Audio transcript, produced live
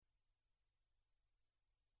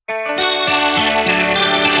Merry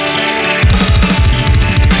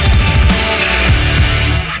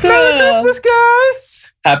Christmas,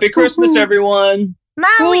 guys! Happy Christmas, everyone.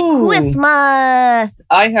 Merry Christmas!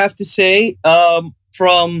 I have to say,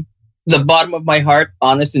 from the bottom of my heart,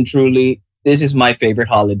 honest and truly, this is my favorite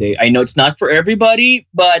holiday. I know it's not for everybody,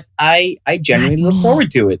 but I genuinely look forward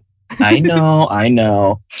to it. I know. I'm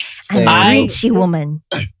a Grinchy woman.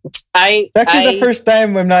 It's actually the first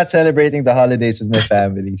time I'm not celebrating the holidays with my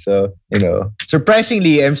family. So,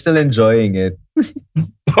 surprisingly, I'm still enjoying it.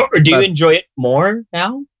 Or do you enjoy it more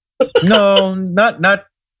now? No,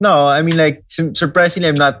 no. I mean, like, surprisingly,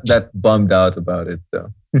 I'm not that bummed out about it,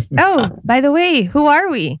 though. Oh, by the way, who are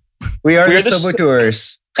we? We're the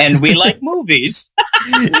Saboteurs. And we like movies.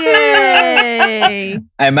 Yay!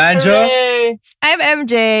 I'm Anjo. Hooray! I'm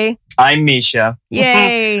MJ. I'm Misha.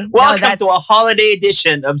 Yay! Welcome to a holiday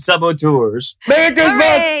edition of Saboteurs. Merry Christmas!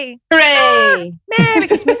 Hooray! Hooray! Merry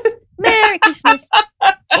Christmas! Merry Christmas!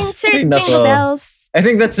 Insert jingle bells. I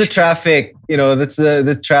think that's the traffic. That's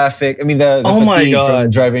the traffic. I mean, the fatigue from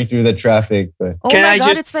driving through the traffic. But. Can I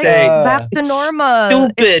just say, back to normal?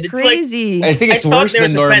 Stupid. It's crazy. I think it's worse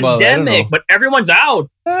than normal. A pandemic, but everyone's out.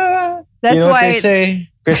 That's why they say.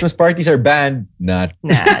 Christmas parties are banned. Not.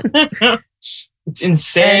 It's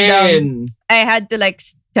insane. And, I had to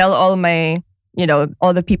tell all my,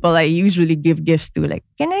 all the people I usually give gifts to,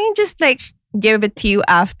 can I just give it to you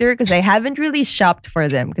after? Because I haven't really shopped for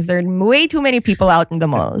them because there are way too many people out in the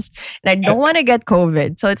malls. And I don't want to get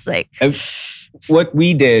COVID. So it's what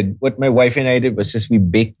my wife and I did was just we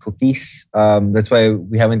baked cookies. That's why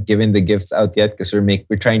we haven't given the gifts out yet because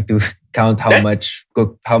we're trying to count how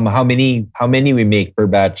many we make per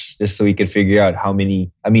batch just so we can figure out how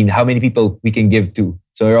many people we can give to.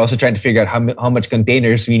 So we're also trying to figure out how much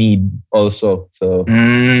containers we need also. So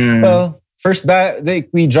first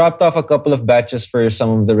we dropped off a couple of batches for some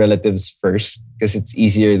of the relatives first because it's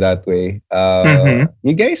easier that way.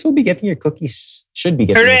 You guys will be getting your cookies. Should be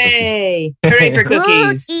getting your cookies. Hooray for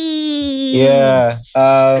cookies. Yeah.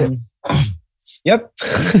 Yep.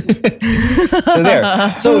 So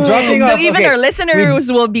there. So dropping off. So even our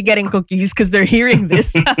listeners will be getting cookies because they're hearing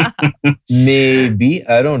this. Maybe.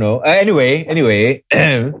 I don't know. Anyway.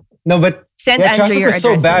 No, but send Andrew traffic your was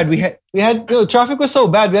so addresses. bad. Traffic was so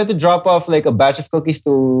bad. We had to drop off a batch of cookies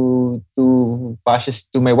to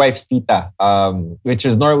my wife's tita, which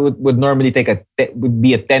is would normally would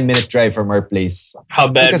be a 10-minute drive from our place. How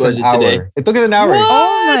bad was it today? It took us an hour. What?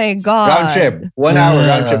 Oh my god! Round trip, 1 hour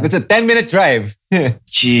round trip. It's a 10-minute drive.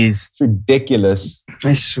 Jeez, it's ridiculous.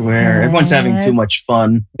 I swear, everyone's having too much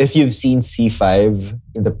fun. If you've seen C5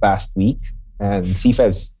 in the past week, and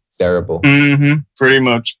C5's terrible. Mm-hmm. Pretty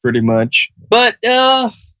much. But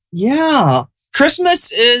yeah,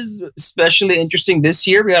 Christmas is especially interesting this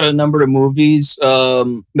year. We had a number of movies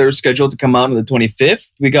that are scheduled to come out on the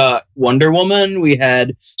 25th. We got Wonder Woman. We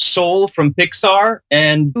had Soul from Pixar.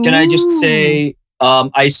 And can I just say,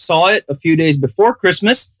 I saw it a few days before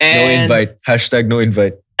Christmas. And no invite. Hashtag no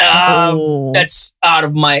invite. That's out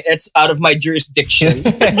of my jurisdiction.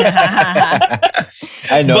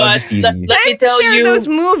 I know. But I'm just teasing you. Let me tell share you, those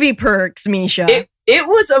movie perks, Misha. It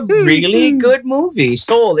was a really good movie.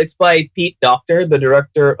 Soul. It's by Pete Docter, the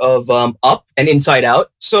director of Up and Inside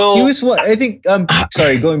Out. So he was I think.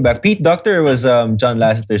 Sorry, going back. Pete Docter was John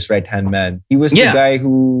Lasseter's right-hand man. He was the guy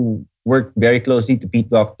who worked very closely to Pete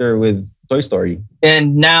Docter with Toy Story.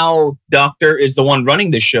 And now Docter is the one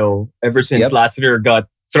running the show ever since Lasseter got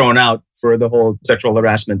thrown out for the whole sexual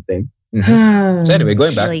harassment thing. Mm-hmm. So anyway,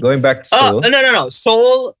 going back to Soul. No.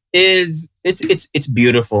 Soul is it's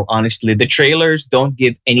beautiful, honestly. The trailers don't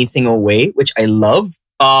give anything away, which I love.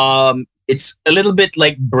 It's a little bit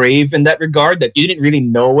like Brave in that regard, that you didn't really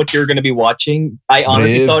know what you were going to be watching. I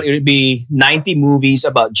honestly thought it would be 90 movies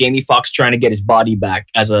about Jamie Foxx trying to get his body back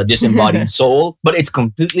as a disembodied soul, but it's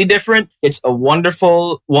completely different. It's a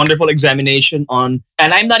wonderful, wonderful examination on,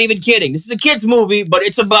 and I'm not even kidding, this is a kid's movie, but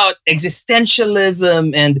it's about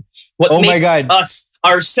existentialism and what makes us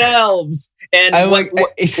ourselves. And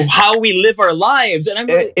how we live our lives. And I'm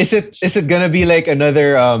like, is it gonna be like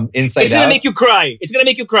another Inside Out? It's gonna make you cry. It's gonna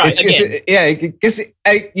make you cry again. Because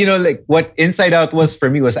what Inside Out was for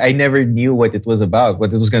me was I never knew what it was about,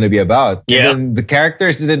 what it was gonna be about. Yeah. And then the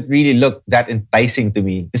characters didn't really look that enticing to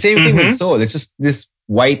me. The same thing with Soul. It's just this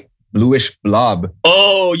white, bluish blob.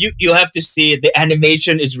 Oh, you have to see it. The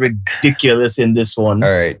animation is ridiculous in this one.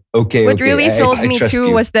 All right. Okay. What really sold me too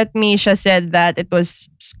you. was that Misha said that it was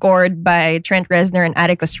scored by Trent Reznor and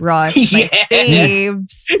Atticus Ross. My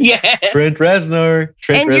faves. Yes. Trent Reznor.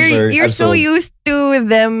 You're so used to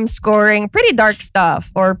them scoring pretty dark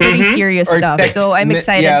stuff or pretty serious Or stuff. tech- So I'm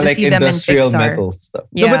excited yeah, to like see them in industrial Pixar. metal stuff.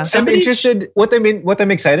 Yeah. No, but I'm interested. What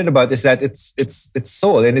I'm excited about is that it's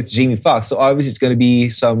soul and it's Jamie Foxx. So obviously it's gonna be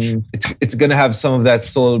it's gonna have some of that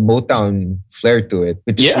soul Motown flair to it,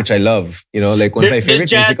 which I love. You know, like one of my The favorite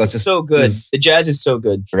jazz musicals is so good. The jazz is so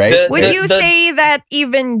good. Right? Would you say that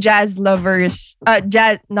even jazz lovers,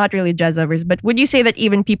 not really jazz lovers, but would you say that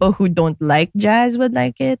even people who don't like jazz would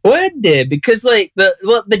like it? Pwede, because like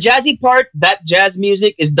the jazzy part, that jazz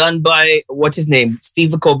music is done by what's his name,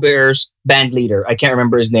 Steve Colbert's band leader. I can't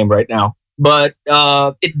remember his name right now, but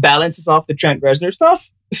it balances off the Trent Reznor stuff.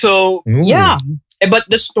 So yeah, but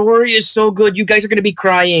the story is so good. You guys are gonna be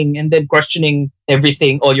crying and then questioning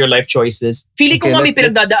everything, all your life choices. Feeling ko nga may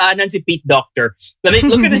pinagdadaanan si Pete Doctor. I mean,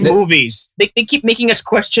 look at his movies. They keep making us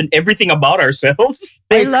question everything about ourselves.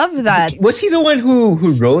 I love that. Was he the one who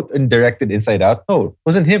wrote and directed Inside Out? No, it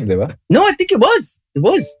wasn't him, diba? No, I think it was. It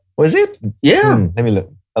was. Was it? Yeah. Let me look.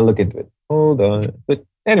 I'll look into it. Hold on. But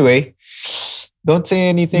anyway, don't say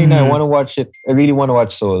anything. I want to watch it. I really want to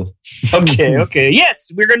watch Soul. Okay.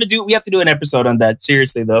 Yes, we have to do an episode on that.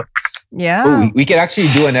 Seriously though. Yeah. Oh, we could actually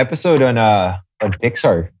do an episode on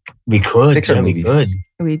Pixar. We could. Pixar movies. We could.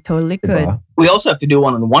 We totally could. Diba? We also have to do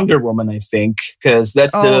one on Wonder Woman, I think, because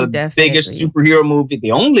that's the definitely. biggest superhero movie,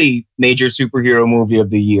 the only major superhero movie of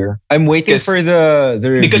the year. I'm waiting for the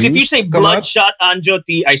reviews Because if you say to come out. Bloodshot Anjo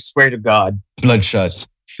T, I swear to God. Bloodshot.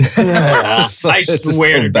 I It's so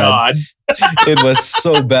swear to bad. God. It was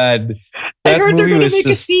so bad. I That heard they're movie going was to make a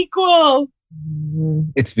just. sequel.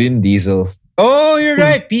 It's Vin Diesel. Oh, you're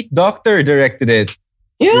right. Pete Docter directed it.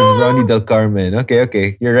 With Yeah. Ronnie Del Carmen.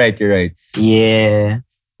 Okay. You're right. Yeah.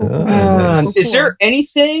 Oh, nice. Is there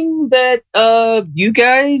anything that you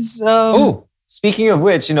guys Oh, speaking of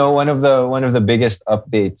which, one of the biggest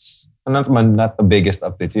updates. Not the biggest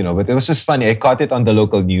update, but it was just funny. I caught it on the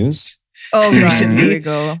local news. Oh, God. Recently. Here we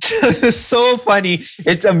go. It's so funny.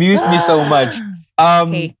 It's amused me so much.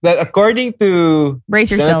 Okay. That according to Brace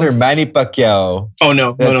Senator yourselves. Manny Pacquiao, Oh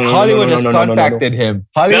no. that Hollywood has contacted him.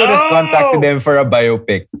 Hollywood has contacted him for a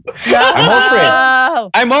biopic. I'm all for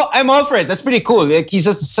it. I'm all for it. That's pretty cool. Like he's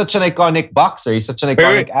such an iconic boxer. He's such an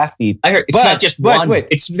iconic athlete. I heard it's But- not just but one. wait.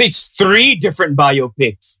 It's 3 different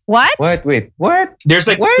biopics. What? What? Wait. What? There's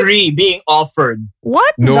like What? 3 being offered.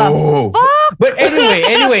 What No. the fuck? But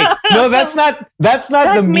anyway. No, that's not That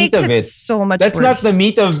the meat makes of it. so much That's worse. not the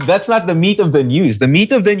meat of the news. The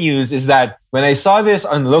meat of the news is that when I saw this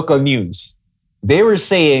on local news, they were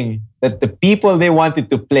saying that the people they wanted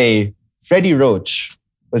to play Freddie Roach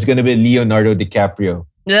was going to be Leonardo DiCaprio.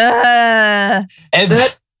 Ugh. And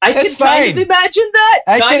that I can It's kind of fine. imagine that.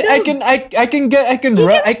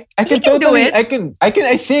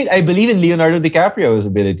 I believe in Leonardo DiCaprio's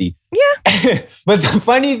ability. Yeah. But the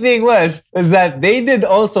funny thing was that they did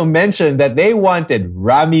also mention that they wanted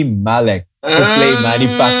Rami Malek to play Manny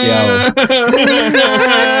Pacquiao.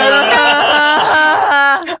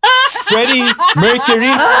 Freddie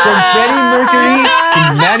Mercury, from Freddie Mercury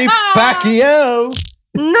to Manny Pacquiao.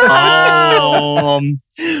 No.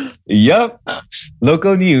 Yup.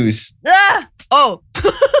 Local news. Ah! Oh.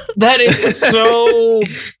 That is so.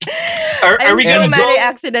 Are we so gonna mad go? I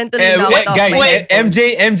accidentally knocked off Guys, my headphones.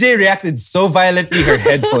 MJ reacted so violently her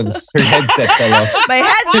headset fell off. My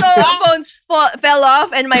headphones fell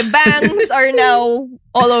off and my bangs are now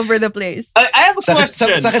all over the place. I have a question.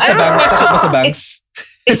 Sakit I sa have a bangs. question. Sakit mo sa bangs.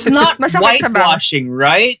 It's not Masakit sa bangs. whitewashing,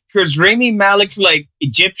 right? Because Rami Malek's like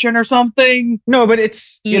Egyptian or something. No, but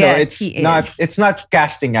it's Yes, he is. it's not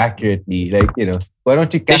casting accurately. Like, why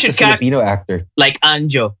don't you cast a should cast- Filipino actor? Like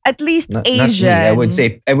Anjo. At least Not Asian. me. I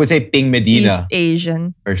would say Ping Medina East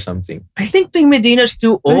Asian. or something. I think Ping Medina's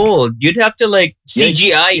too old. You'd have to like Yeah,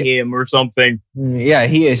 CGI him or something. Yeah,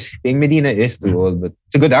 he is. Ping Medina is too old, but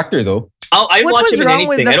it's a good actor though. I'd What watch was him in wrong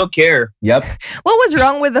with anything. the- I don't care. Yep. What was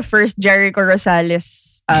wrong with the first Jericho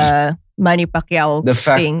Rosales Manny Pacquiao The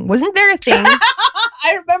fact thing? Wasn't there a thing?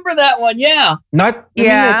 I remember that one. Yeah. not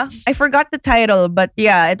Yeah. I forgot the title, but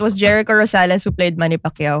yeah, it was Jericho Rosales who played Manny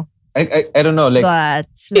Pacquiao. I don't know. Like But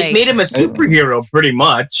It made him a superhero, pretty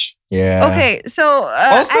much. yeah. okay, so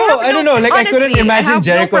Also, I don't know. Like I couldn't imagine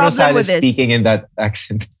Jericho Rosales speaking in that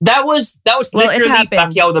accent. That was Well, it literally happened.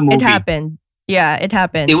 Pacquiao the movie. It happened. Yeah, it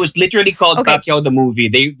happened. It was literally called Okay. Pacquiao the movie.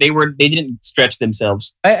 They didn't stretch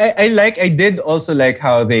themselves. I did also like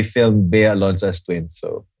how they filmed Bea Alonso as twins,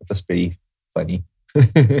 so it was pretty funny.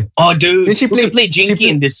 Oh, dude, Did she who play- could play Jinky she play-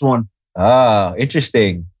 in this one? Ah,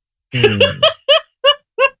 interesting.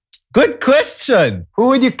 Good question. Who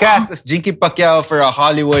would you cast as Jinky Pacquiao for a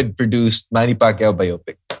Hollywood-produced Manny Pacquiao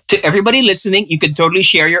biopic? To everybody listening, you can totally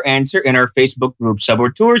share your answer in our Facebook group,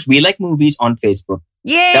 Sabotours. We like movies on Facebook.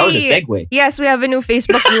 Yay! That was a segue. Yes, we have a new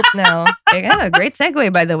Facebook group now. Yeah, great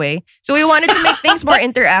segue, by the way. So we wanted to make things more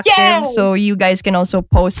interactive, so you guys can also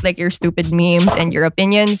post like your stupid memes and your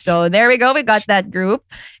opinions. So there we go. We got that group,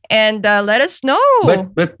 and let us know.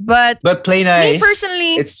 But play nice. Me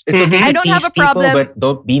personally, it's okay to I don't tease have a problem. people, but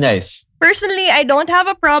don't be nice. Personally, I don't have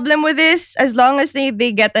a problem with this as long as they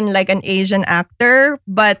get an Asian actor.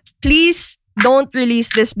 But please don't release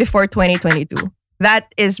this before 2022.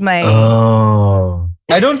 That is my. Oh.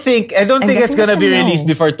 I don't think it's gonna be released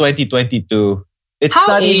before 2022. It's How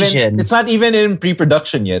not Asian? even. It's not even in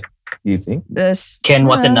pre-production yet. Do you think? Ken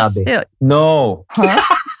Watanabe. Still. No. Huh?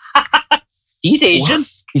 He's Asian.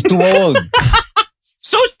 He's too old.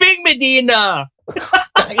 So's Big Medina.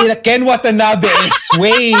 Ken Watanabe is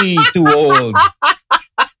way too old.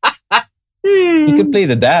 He could play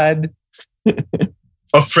the dad.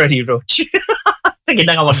 Of Freddie Roach. Sige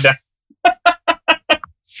na nga, wag na.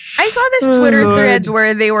 I saw this Twitter thread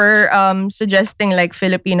where they were suggesting like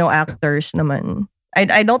Filipino actors naman.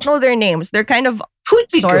 I don't know their names. They're kind of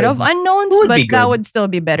sort of unknowns, but that would still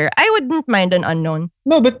be better. I wouldn't mind an unknown.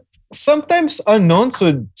 No, but sometimes unknowns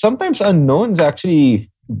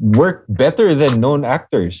actually work better than known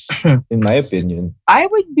actors, in my opinion. I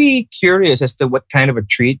would be curious as to what kind of a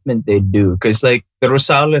treatment they do. Because like the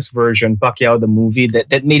Rosales version, Pacquiao the movie,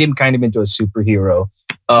 that made him kind of into a superhero.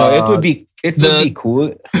 No, it would be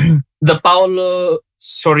cool. The Paolo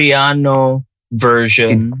Soriano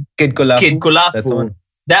version, Kid Kulafu.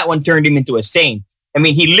 That one turned him into a saint. I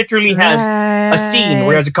mean, he literally has a scene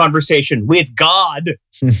where he has a conversation with God.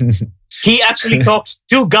 He actually talks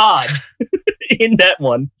to God in that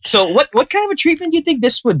one. So what kind of a treatment do you think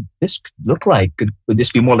this could look like? Would this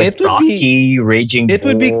be more like Rocky, Raging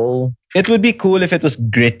Bull? It would be cool if it was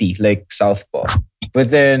gritty, like Southpaw. But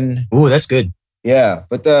then... Ooh, that's good. Yeah,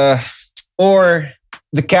 but... or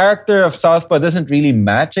the character of Southpaw doesn't really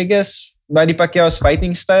match, I guess, Manny Pacquiao's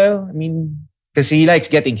fighting style. I mean... Because he likes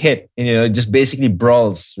getting hit and, just basically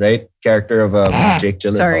brawls, right? Character of Jake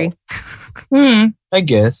Gyllenhaal. Sorry. I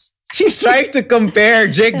guess. She's trying to compare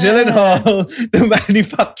Jake Gyllenhaal to Manny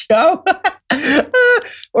Pacquiao.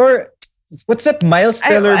 Or what's that Miles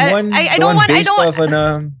Teller one? I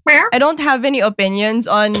don't have any opinions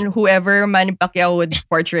on whoever Manny Pacquiao would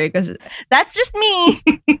portray because that's just me.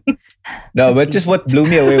 No, but just what blew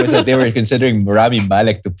me away was that they were considering Rami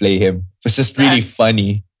Malek to play him. It was just really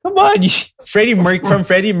funny. Come on, from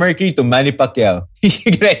Freddie Mercury to Manny Pacquiao.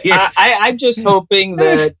 I'm just hoping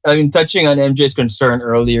that, touching on MJ's concern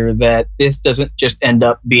earlier, that this doesn't just end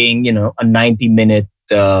up being, a 90-minute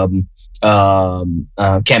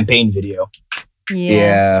campaign video.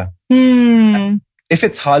 Yeah. If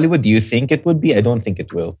it's Hollywood, do you think it would be? I don't think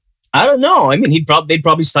it will. I don't know. I mean, they'd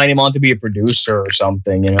probably sign him on to be a producer or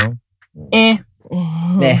something,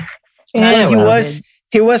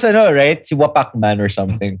 He was, right? Si Wapak Man or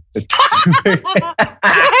something.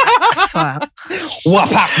 Fuck.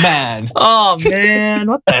 Wapak Man! Oh, man.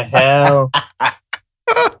 What the hell?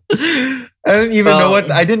 I don't even know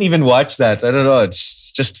what... I didn't even watch that. I don't know.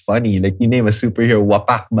 It's just funny. Like, you name a superhero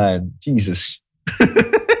Wapak Man. Jesus.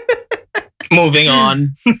 Moving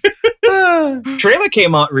on. Trailer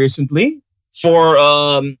came out recently for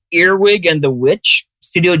Earwig and the Witch,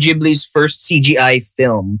 Studio Ghibli's first CGI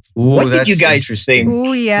film. Ooh, what did you guys think?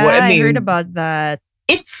 Oh yeah, I heard about that.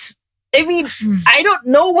 I don't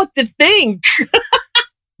know what to think.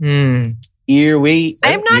 Earwig.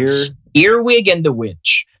 Earwig and the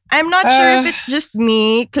Witch. I'm not sure if it's just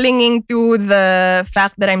me clinging to the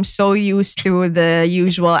fact that I'm so used to the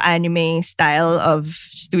usual anime style of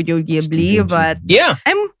Studio Ghibli, but yeah,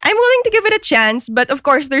 I'm willing to give it a chance. But of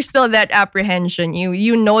course, there's still that apprehension.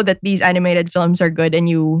 You know that these animated films are good, and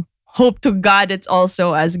you hope to God it's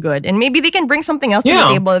also as good. And maybe they can bring something else to the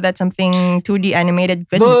table that something 2D animated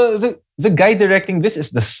could. The guy directing this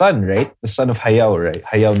is the son, right? The son of Hayao, right?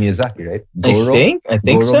 Hayao Miyazaki, right? I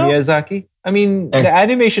think so. Miyazaki. I mean, the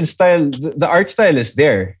animation style, the art style is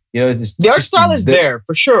there. The art style is there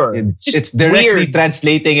for sure. It's directly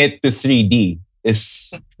translating it to 3D.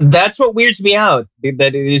 That's what weirds me out,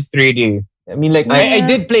 that it is 3D. I mean, like I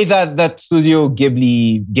did play that Studio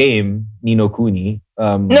Ghibli game, Ni no Kuni.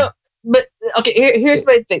 No, but okay. Here's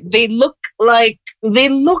my thing. They look like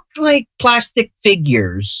plastic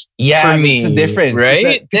figures. Yeah, for me, it's a difference,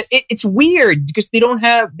 right? It's weird because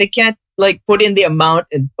they can't like put in the amount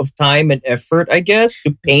of time and effort, I guess,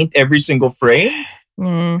 to paint every single frame.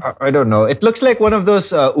 I don't know. It looks like one of those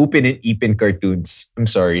Upin and Ipin cartoons. I'm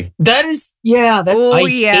sorry. That is, yeah. I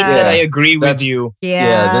hate that. I agree with you.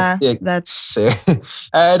 That's.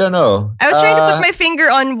 I don't know. I was trying to put my finger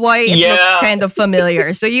on why it looked kind of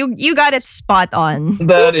familiar. So you got it spot on.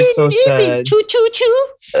 That is so sad. Choo choo choo.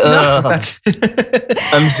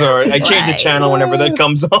 I'm sorry. I change the channel whenever that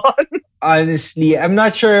comes on. Honestly, I'm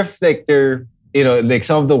not sure if like they're like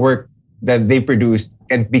some of the work that they produced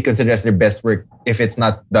can be considered as their best work if it's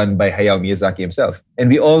not done by Hayao Miyazaki himself. And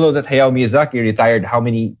we all know that Hayao Miyazaki retired how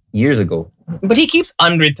many years ago? But he keeps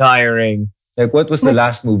unretiring. Like, what was the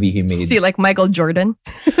last movie he made? See, like Michael Jordan.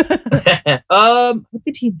 What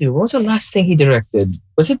did he do? What was the last thing he directed?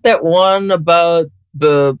 Was it that one about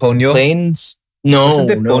the Ponyo? planes? No.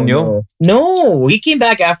 Wasn't it Ponyo? No, he came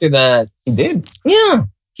back after that. He did? Yeah.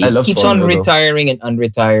 He I love keeps Ponyo, on though. retiring and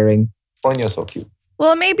unretiring. Ponyo's so cute.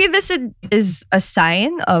 Well, maybe this is a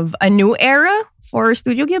sign of a new era for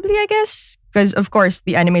Studio Ghibli, I guess. Because, of course,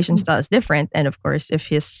 the animation style is different. And, of course, if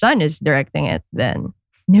his son is directing it, then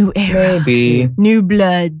new era. Maybe. New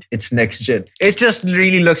blood. It's next gen. It just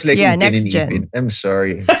really looks like Ipin next and gen. Ipin. I'm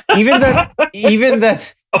sorry. Even that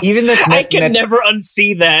I can never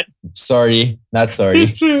unsee that. Sorry, not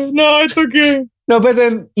sorry. No, it's okay. No, but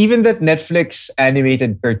then even that Netflix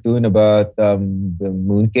animated cartoon about the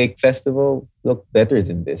Mooncake Festival looked better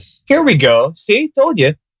than this. Here we go. See, told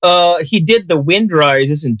you. He did The Wind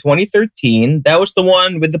Rises in 2013. That was the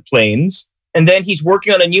one with the planes. And then he's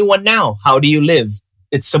working on a new one now. How Do You Live?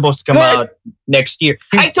 It's supposed to come out next year.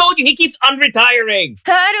 I told you, he keeps unretiring.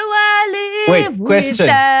 How do I live? Wait, question.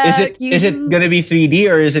 Is it gonna be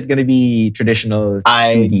 3D or is it gonna be traditional 2D?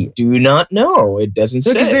 I do not know. It doesn't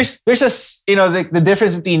say. Because there's the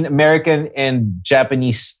difference between American and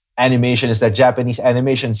Japanese animation is that Japanese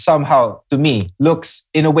animation somehow, to me, looks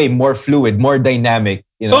in a way more fluid, more dynamic.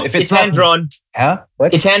 If it's hand drawn. Huh?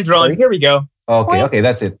 What? It's hand drawn. Sorry? Here we go. Okay,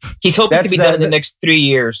 that's it. He's hoping to be done in the next 3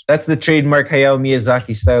 years. That's the trademark Hayao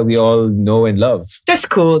Miyazaki style we all know and love. That's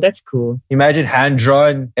cool. That's cool. Imagine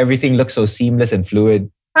hand-drawn. Everything looks so seamless and fluid.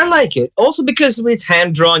 I like it. Also because when it's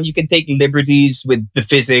hand-drawn, you can take liberties with the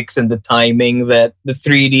physics and the timing that the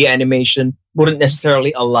 3D animation wouldn't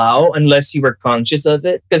necessarily allow unless you were conscious of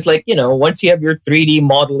it. Because once you have your 3D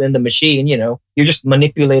model in the machine, you're just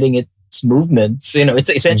manipulating its movements. It's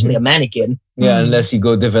essentially a mannequin. Yeah, unless you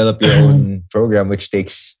go develop your own program, which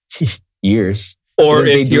takes years. Or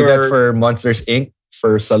Didn't if they do that for Monsters Inc.,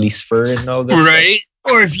 for Sully's fur and all that right?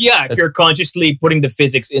 Stuff? Or if you're consciously putting the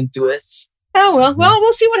physics into it. Oh, well,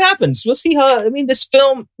 we'll see what happens. We'll see how, this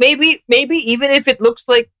film, maybe even if it looks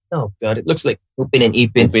like, oh God, it looks like Upin and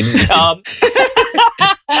Ipin.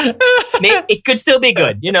 It could still be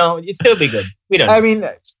good. It'd still be good. We don't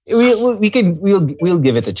know. We'll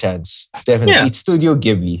give it a chance. Definitely. Yeah. It's Studio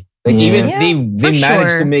Ghibli. They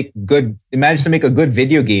managed to make good. They managed to make a good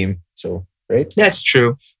video game. So right. That's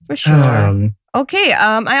true. For sure. Okay.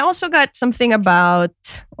 I also got something about.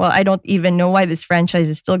 Well, I don't even know why this franchise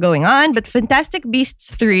is still going on, but Fantastic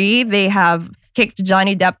Beasts 3. They have kicked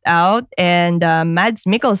Johnny Depp out, and Mads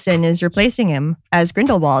Mikkelsen is replacing him as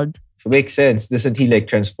Grindelwald. So it makes sense. Doesn't he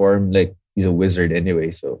transform he's a wizard anyway?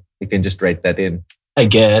 So they can just write that in. I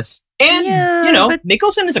guess. And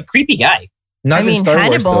Mikkelsen is a creepy guy. Not in Star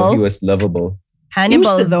Wars Hannibal, though. He was lovable.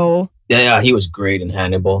 Hannibal though. Yeah, he was great in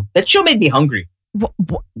Hannibal. That show made me hungry.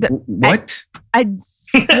 What?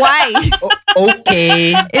 Why?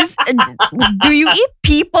 Okay. Do you eat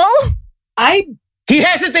people? He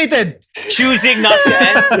hesitated. Choosing not to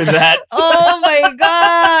answer that. Oh my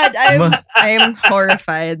God. I am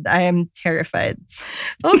horrified. I am terrified.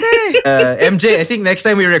 Okay. MJ, I think next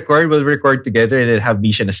time we'll record together and then have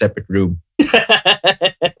Misha in a separate room.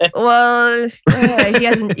 Well, he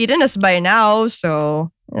hasn't eaten us by now,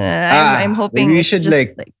 so I'm hoping we should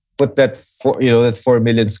put that 4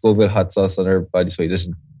 million Scoville hot sauce on our body so he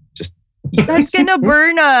doesn't just eat that's us. gonna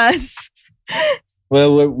burn us.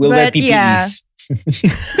 Well, we'll wear PPEs. Yeah.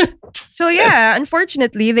 So yeah,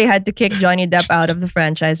 unfortunately, they had to kick Johnny Depp out of the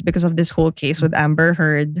franchise because of this whole case with Amber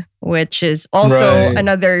Heard, which is also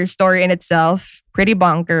another story in itself. Pretty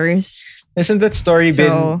bonkers. Isn't that story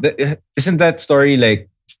Isn't that story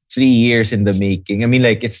 3 years in the making?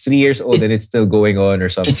 It's 3 years old and it's still going on or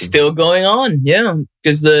something. It's still going on, yeah.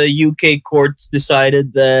 Because the UK courts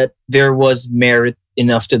decided that there was merit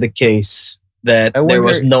enough to the case that there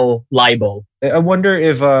was no libel. I wonder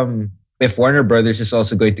if Warner Brothers is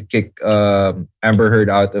also going to kick Amber Heard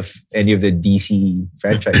out of any of the DC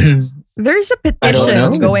franchises. There's a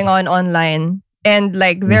petition going on online And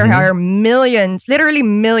like there are millions, literally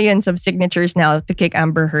millions of signatures now to kick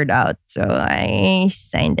Amber Heard out. So I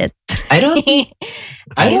signed it. I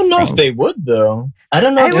don't know if they would though. I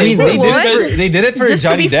don't know. They did it for just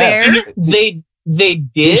Johnny to be Depp. fair. They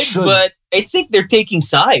did, but I think they're taking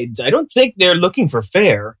sides. I don't think they're looking for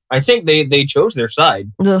fair. I think they chose their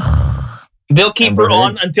side. Ugh. They'll keep Amber her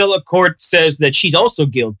on Heard. until a court says that she's also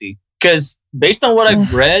guilty. Because based on what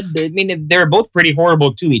I've read, I mean, they're both pretty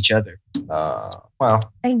horrible to each other.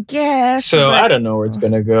 Well, I guess. So but- I don't know where it's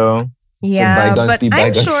going to go. Yeah, bygones but be I'm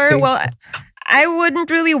bygones sure. thing. Well, I wouldn't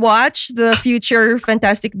really watch the future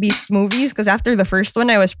Fantastic Beasts movies because after the first one,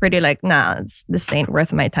 I was pretty like, nah, this ain't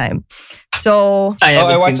worth my time. So, I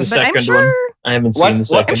haven't seen watched the the- but I'm second sure, one. I haven't seen the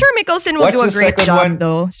second. I'm sure Mickelson will Watch do a the great second job one.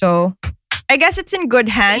 though. So, I guess it's in good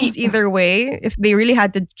hands either way. If they really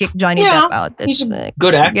had to kick Johnny Yeah, Depp out, he's it's a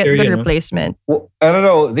good actor, get good you know. replacement. well, I don't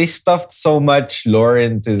know. They stuffed so much lore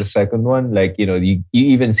into the second one. Like, you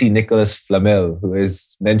even see Nicholas Flamel, who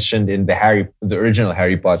is mentioned in the original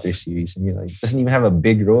Harry Potter series, and he doesn't even have a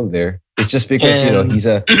big role there. It's just because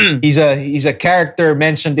he's a character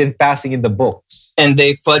mentioned in passing in the books. And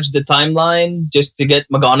they fudged the timeline just to get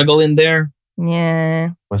McGonagall in there. Yeah,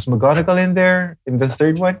 Was McGonagall in there in the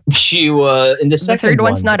third one? She was in the second third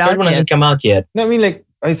one. one's not the third out one hasn't yet. come out yet. No, I mean, like,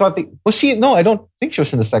 I thought was she? No, I don't think she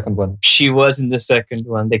was in the second one. She was in the second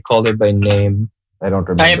one. They called her by name. I don't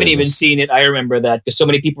remember. I haven't even this. seen it. I remember that because so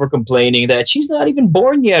many people were complaining that she's not even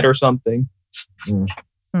born yet or something. I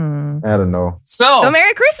don't know. So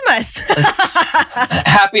Merry Christmas.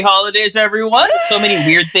 happy holidays, everyone. So many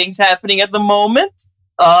weird things happening at the moment.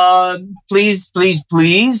 Please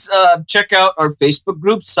check out our Facebook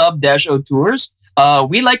group, Sub-O Tours.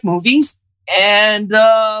 We like movies. And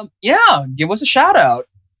give us a shout out.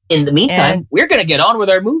 In the meantime, And- we're going to get on with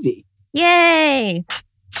our movie. Yay.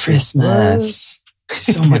 Christmas.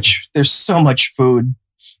 So much. There's so much food.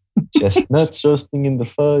 Chestnuts roasting in the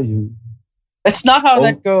fire. That's not how Oh.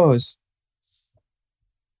 that goes.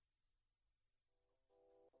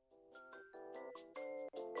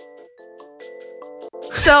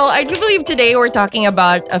 So I do believe today we're talking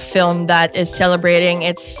about a film that is celebrating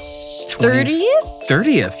its 30th?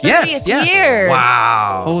 30th. 30th Yes. year.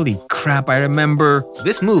 Wow. Holy crap. I remember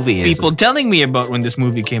This movie is people telling me about when this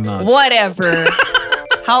movie came out. Whatever.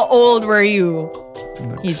 How old were you?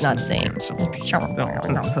 He's not saying.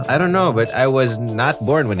 I don't know, but I was not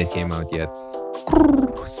born when it came out yet.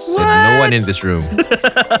 Said no one in this room.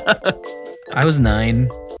 I was 9.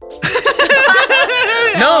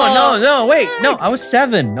 No, wait. No, I was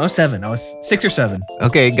 7. I was 6 or 7.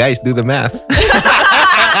 Okay, guys, do the math.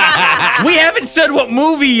 We haven't said what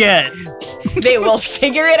movie yet. They will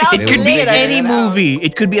figure it out It could be later. any movie.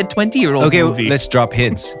 It could be a 20-year-old Okay, movie. let's drop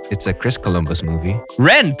hints. It's a Chris Columbus movie.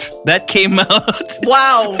 Rent. That came out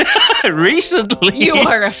Wow, recently. you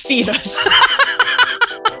are a fetus.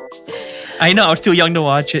 I know. I was too young to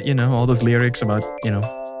watch it. All those lyrics about,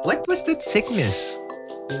 What was that sickness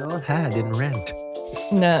we all had in Rent?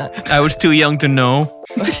 No. I was too young to know.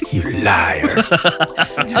 You liar.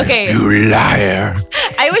 Okay. You liar.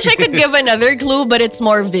 I wish I could give another clue, but it's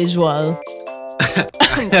more visual.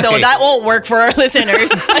 So that won't work for our listeners,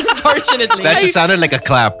 unfortunately. That just sounded like a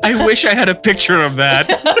clap. I wish I had a picture of that.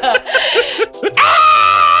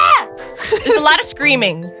 There's a lot of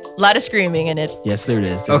screaming. A lot of screaming in it. Yes, there it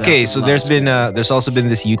is. Okay, so there's also been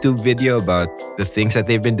this YouTube video about the things that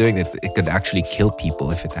they've been doing that it could actually kill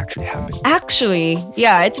people if it actually happened. Actually,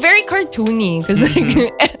 yeah, it's very cartoony because,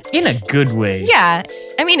 in a good way. yeah,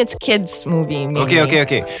 I mean, it's kids' movie. Mainly.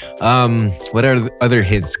 Okay. What are the other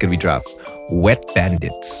hints can we drop? Wet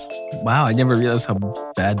Bandits. Wow, I never realized how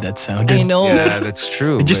bad that sounded. I know. Yeah, that's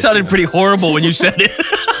true. It just but- sounded pretty horrible when you said it.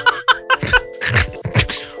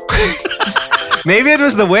 Maybe it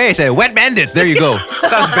was the way I said Wet Bandit. There you go.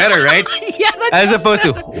 Sounds better, right? Yeah, that's As opposed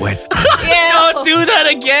to Wet Don't do that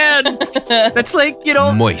again. That's like,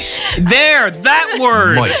 Moist. there, that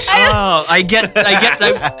word. Moist. Oh, I get that.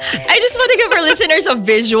 I just want to give our listeners a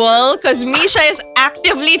visual because Misha is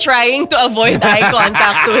actively trying to avoid eye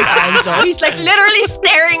contact with Anjo. He's like literally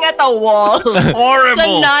staring at a wall to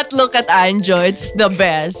Horrible. not look at Anjo. It's the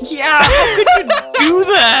best. Yeah, how could you do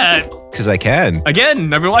that? Because I can.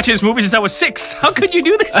 Again, I've been watching this movie since I was 6. How could you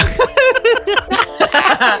do this?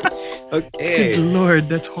 Okay. Good Lord,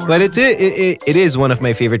 that's horrible. But it is one of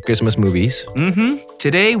my favorite Christmas movies.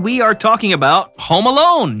 Today we are talking about Home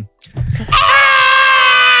Alone.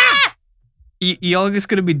 Y'all just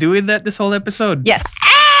gonna be doing that this whole episode? Yes.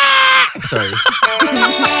 Sorry.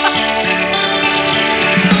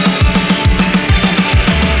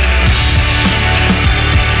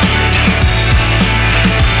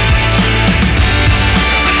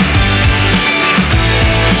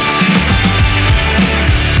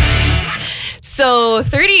 So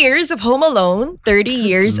 30 years of Home Alone, 30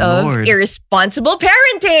 years Lord. of irresponsible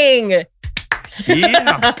parenting.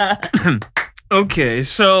 Yeah. Okay,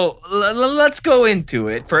 so let's go into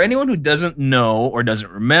it. For anyone who doesn't know or doesn't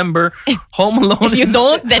remember, Home Alone. If you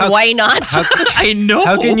don't, then why not? I know.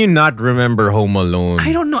 How can you not remember Home Alone?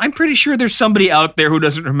 I don't know. I'm pretty sure there's somebody out there who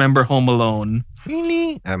doesn't remember Home Alone.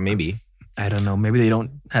 Really? Maybe. I don't know. Maybe they don't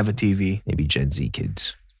have a TV. Maybe Gen Z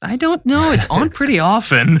kids. I don't know. It's on pretty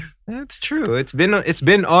often. That's true. It's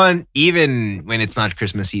been on even when it's not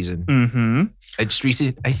Christmas season. Mm-hmm.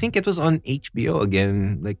 I think it was on HBO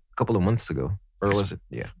again like a couple of months ago. Or was it?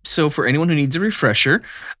 Yeah. So for anyone who needs a refresher,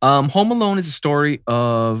 Home Alone is a story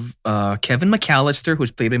of Kevin McAllister, who's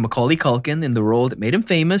played by Macaulay Culkin in the role that made him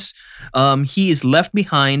famous. He is left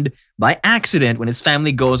behind by accident when his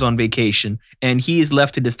family goes on vacation, and he is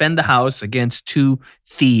left to defend the house against two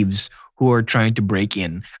thieves who are trying to break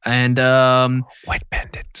in. And White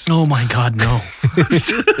bandits. oh my God, no!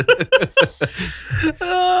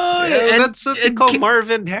 That's what they call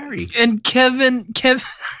Marvin and Harry. And Kevin, I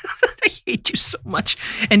hate you so much.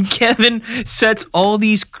 And Kevin sets all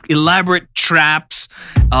these elaborate traps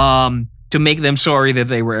to make them sorry that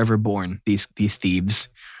they were ever born, these thieves.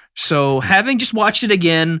 So having just watched it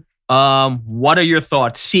again, what are your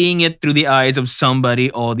thoughts seeing it through the eyes of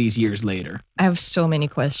somebody all these years later? I have so many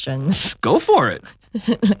questions. Go for it.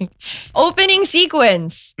 Opening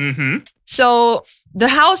sequence. Mm-hmm. So the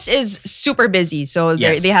house is super busy. So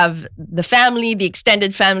Yes. they have the family, the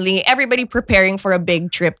extended family, everybody preparing for a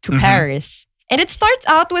big trip to Mhm. Paris. And it starts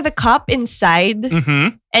out with a cop inside,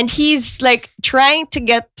 Mm-hmm. and he's like trying to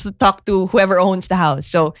get to talk to whoever owns the house.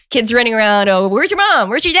 So kids running around, oh, where's your mom?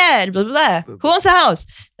 Where's your dad? Blah, blah, blah. Who owns the house?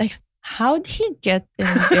 Like, how did he get in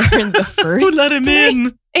there in the first Who let him in?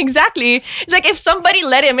 place? Exactly. It's like if somebody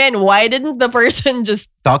let him in, why didn't the person just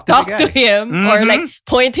Talk talk the to guy. him or Mhm. like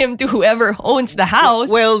point him to whoever owns the house?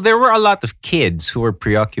 Well, there were a lot of kids who were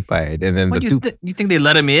preoccupied, and then What, the you, two you think they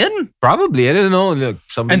let him in probably I don't know. Look,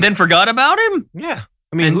 somebody and then forgot about him? yeah.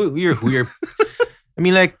 I mean, and- who you're. I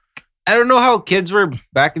mean, like I don't know how kids were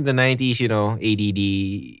back in the 90s. You know,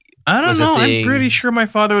 ADD. I don't Was a know. I'm thing. pretty sure my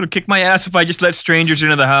father would have kicked my ass if I just let strangers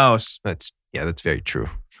into the house. That's very true.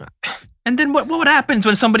 And then what happens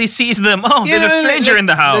when somebody sees them? Oh, You there's a know, stranger like, in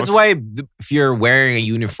the house. That's why if you're wearing a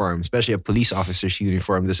uniform, especially a police officer's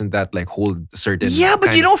uniform, doesn't that like hold a certain? Yeah, but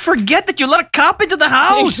kind you of- don't forget that you let a cop into the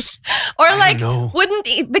house. or I like, don't know. wouldn't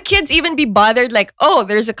the kids even be bothered? Like, oh,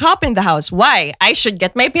 there's a cop in the house. Why? I should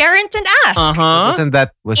get my parents and ask. Uh-huh.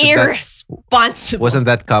 Irresponsible. wasn't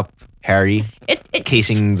that cop Harry it?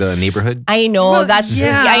 casing the neighborhood? I know Well, that's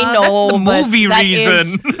yeah, I know that's the but movie that reason.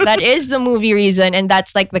 is- that is the movie reason, and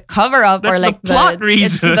that's like the cover up or That's like the plot it's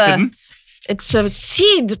reason. it's a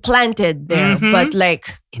seed planted there, Mhm. but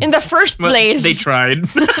like in the first Well, place, they tried.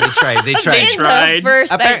 They tried. in tried. the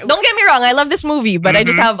first. Appar- Don't get me wrong, I love this movie, but I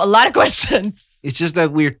just Mhm. have a lot of questions. It's just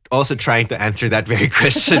that we're also trying to answer that very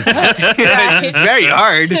question. Right. It's very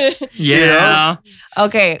hard. Yeah.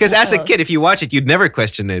 Okay, Because as a what else? kid, if you watch it, you'd never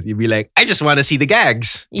question it. You'd be like, I just want to see the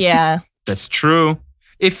gags. Yeah, That's true.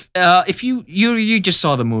 If you just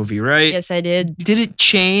saw the movie, right? yes, I did. Did it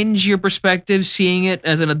change your perspective seeing it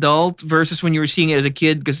as an adult versus when you were seeing it as a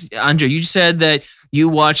kid? Because Andrea, you said that you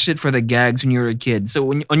watched it for the gags when you were a kid. So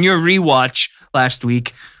when on your rewatch last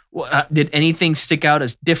week, did anything stick out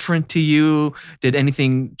as different to you? Did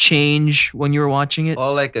anything change when you were watching it?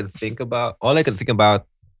 All I could think about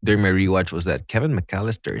during my rewatch was that Kevin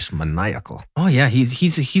McAllister is maniacal. Oh yeah, he's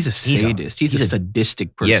a a- sadist. He's a he's a-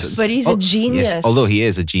 sadistic person. Yes. But he's a genius. Yes, although he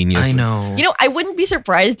is a genius. I know. You know, I wouldn't be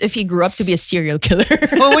surprised if he grew up to be a serial killer.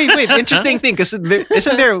 Well, wait. Interesting thing, because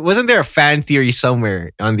wasn't there a fan theory somewhere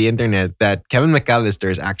on the internet that Kevin McAllister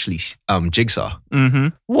is actually Jigsaw? Mm-hmm.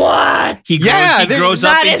 What? He grows, Yeah, he there- grows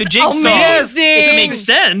up that into is Jigsaw. amazing. It makes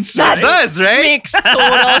sense. That right? Does, right? Makes total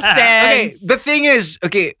Okay, sense. the thing is,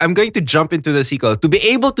 I'm going to jump into the sequel. To be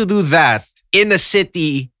able to do that in a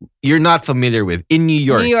city you're not familiar with, in New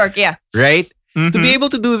York, New York, yeah. right? To Mhm. be able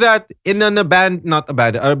to do that in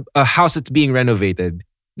a house that's being renovated,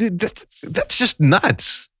 dude, that's just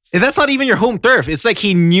nuts. And that's not even your home turf. It's like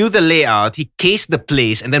he knew the layout, he cased the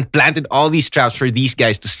place, and then planted all these traps for these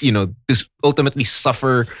guys to ultimately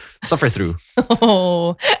suffer through.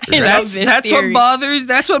 Oh, I love That's this that's theory.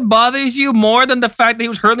 what bothers you more than the fact that he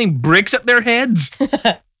was hurling bricks at their heads.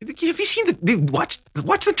 Have you seen watch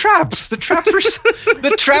the traps? The traps were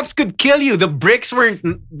the traps could kill you. The bricks weren't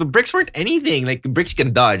anything. Like the bricks you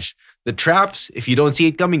can dodge. The traps, if you don't see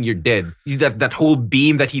it coming, you're dead. You see that whole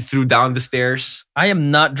beam that he threw down the stairs. I am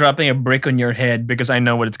not dropping a brick on your head because I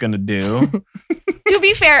know what it's gonna do. To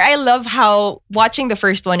be fair, I love how watching the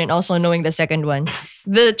first one and also knowing the second one,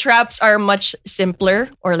 the traps are much simpler,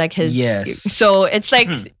 or like his. Yes. So it's like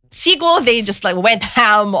sequel, they just like went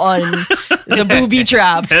ham on the booby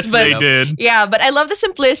traps. Yes, but they did. yeah, but I love the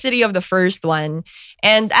simplicity of the first one.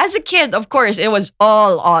 And as a kid, of course, it was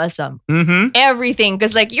all awesome. Mm-hmm. Everything.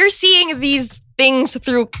 Because like you're seeing these things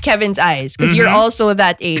through Kevin's eyes because you're also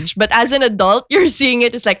that age. But as an adult, you're seeing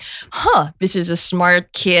it. It's like, this is a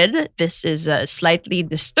smart kid. This is a slightly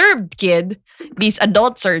disturbed kid. These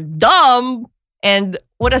adults are dumb. And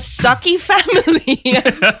what a sucky family.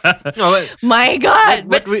 No, but My God.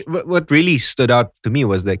 what really stood out to me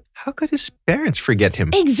was like, how could his parents forget him?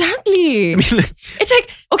 Exactly. It's like,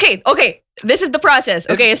 okay, this is the process.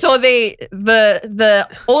 Okay, so the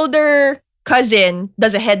older cousin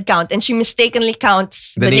does a head count and she mistakenly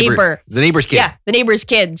counts the neighbor. The neighbor's kid. Yeah, the neighbor's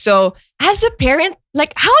kid. So as a parent,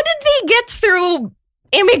 like, how did they get through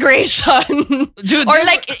immigration? Dude, Or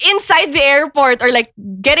like inside the airport, or like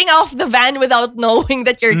getting off the van without knowing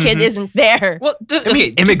that your kid isn't there? well, dude, I okay.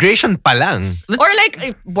 mean, immigration pa lang. Or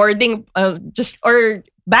like boarding, or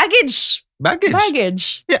baggage.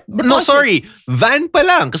 Baggage. Yeah. No, Deposit. sorry. Van pa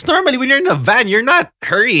lang. Because normally when you're in a van, you're not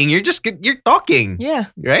hurrying. You're talking. Yeah.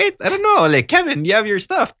 Right? I don't know. Like, Kevin, you have your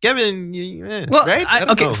stuff. Kevin, Well, right? I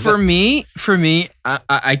don't know. For me,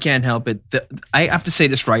 I can't help it. I have to say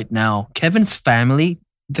this right now. Kevin's family,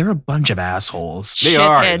 they're a bunch of assholes. They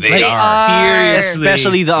are. Shitheads. They Like, are. seriously.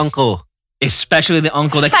 Especially the uncle. Especially the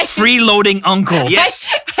uncle, like freeloading uncle.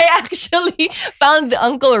 Yes. I actually found the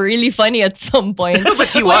uncle really funny at some point. But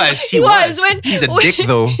he was. He's a dick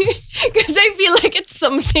though. Because I feel like it's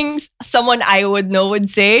something someone I would know would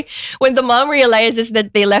say. When the mom realizes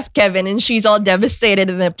that they left Kevin and she's all devastated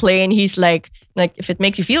in the plane, he's like, if it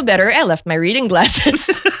makes you feel better, I left my reading glasses.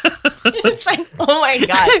 It's like, oh my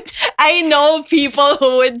God. I know people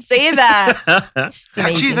who would say that. It's Actually,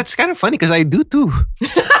 amazing. that's kind of funny because I do too.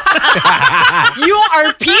 You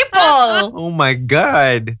are people. Oh my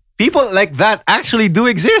God. People like that actually do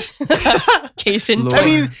exist. Case in Lord. I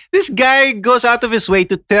mean, this guy goes out of his way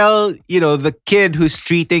to tell, the kid who's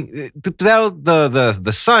treating, to tell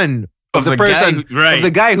the son of the person, guy, of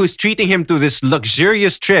the guy who's treating him to this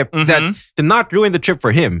luxurious trip, that to not ruin the trip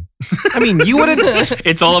for him. I mean, you wouldn't.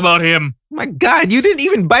 It's all about him. My God, you didn't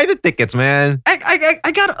even buy the tickets, man.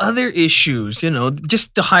 I got other issues,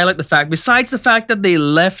 just to highlight the fact. Besides the fact that they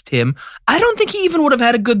left him, I don't think he even would have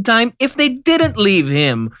had a good time if they didn't leave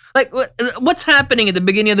him. Like, what's happening at the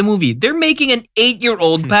beginning of the movie? They're making an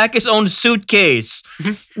 8-year-old pack his own suitcase.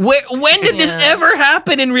 When did this ever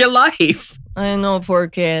happen in real life? I know, poor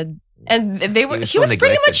kid. And he was so pretty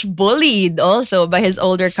neglected. much bullied also by his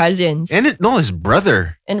older cousins. And his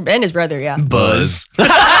brother. and his brother, yeah. Buzz.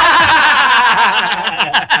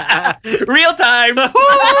 Real time.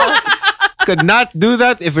 Could not do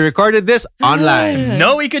that if we recorded this online.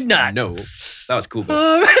 No, he could not. No. That was cool.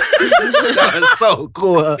 That was so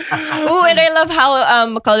cool. Ooh, and I love how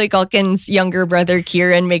Macaulay Culkin's younger brother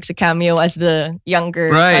Kieran makes a cameo as the younger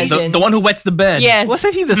Right, cousin. the one who wets the bed. Yes.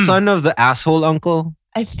 Wasn't he the son of the asshole uncle?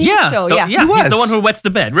 I think so, yeah. Yeah, was. he's the one who wets the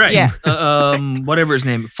bed, right? Yeah. Whatever his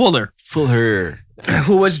name, Fuller, Full her.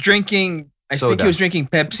 who was drinking. I think Soda. he was drinking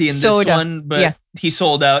Pepsi in Soda. this one, but Yeah. he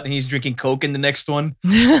sold out and he's drinking Coke in the next one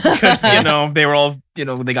because they were all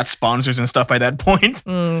they got sponsors and stuff by that point.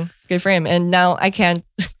 Good for him. And now I can't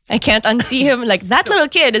unsee him. Like, that little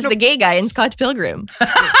kid is the gay guy in Scott Pilgrim.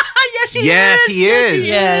 Yes, he Yes, is. he is.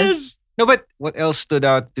 Yes. No, but what else stood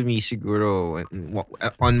out to me, siguro,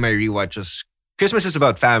 on my rewatch was Christmas is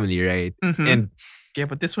about family, right? Mhm. And Yeah,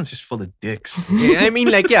 but this one's just full of dicks. I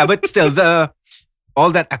mean, but still, all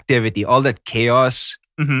that activity, all that chaos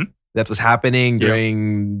Mm-hmm. that was happening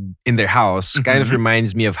in their house kind of Mhm.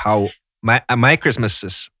 reminds me of how my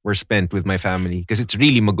Christmases were spent with my family, because it's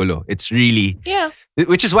really magulo. It's really, Yeah.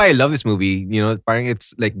 which is why I love this movie. Parang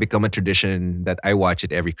it's like become a tradition that I watch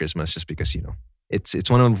it every Christmas, just because it's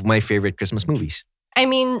one of my favorite Christmas movies. I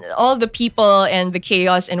mean, all the people and the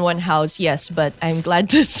chaos in one house, yes, but I'm glad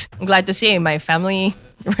to say my family,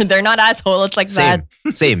 they're not assholes like that.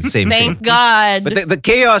 Same. Thank God. But the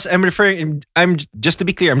chaos, I'm just to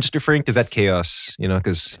be clear, I'm just referring to that chaos,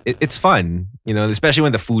 because it's fun, especially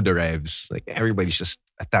when the food arrives. Like, everybody's just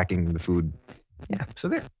attacking the food. Yeah, so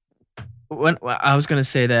there. When I was gonna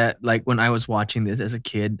say that, like, when I was watching this as a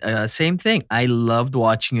kid, same thing. I loved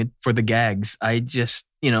watching it for the gags. I just,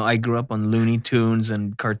 I grew up on Looney Tunes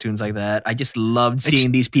and cartoons like that. I just loved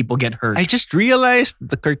seeing these people get hurt. I just realized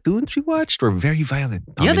the cartoons we watched were very violent.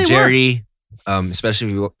 Tom Yeah, and they Jerry,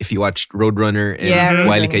 especially if you watched Roadrunner and Yeah,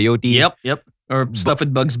 Wile E. Roadrunner. Coyote. Yep. Or stuff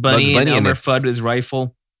with Bugs Bunny, Bugs Bunny and in Elmer it. Fudd with his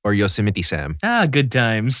rifle. Or Yosemite Sam. Good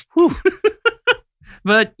times.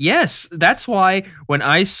 But yes, that's why when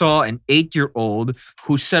I saw an 8-year-old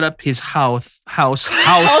who set up his house.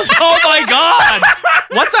 Oh my God!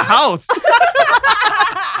 What's a house?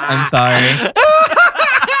 I'm sorry.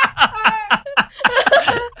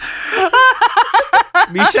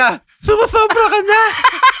 Misha, sumusobra ka na.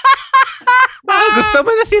 Baka gusto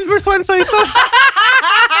mo na silver swan soy sauce.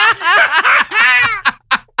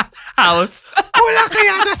 House. Kulang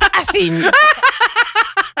kaya na sa asin.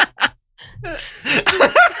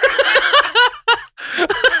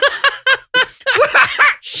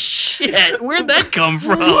 Shit, where'd that come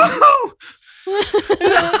from?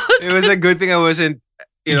 It was a good thing I wasn't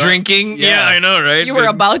Drinking? Yeah. Yeah, I know, right? You were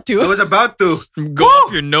about I to. was about to. Go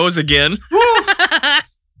up your nose again.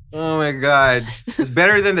 Oh my God. It's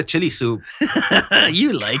better than the chili soup.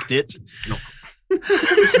 You liked it.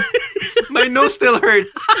 My nose still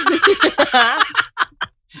hurts.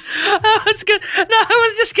 I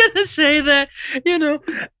was just gonna say that,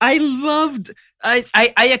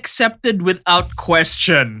 I accepted without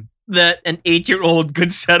question that an 8-year-old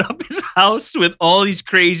could set up his house with all these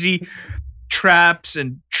crazy traps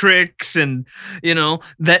and tricks and,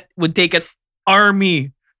 that would take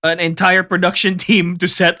an entire production team to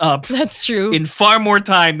set up That's true. in far more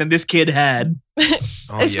time than this kid had.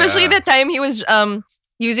 Especially the time he was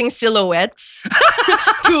using silhouettes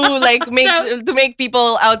to make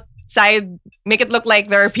people outside, make it look like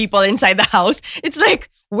there are people inside the house. It's like,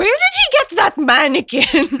 where did he get that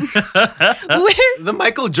mannequin? Where? The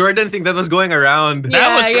Michael Jordan thing that was going around.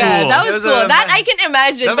 That was cool. That It was was cool. a That man- I can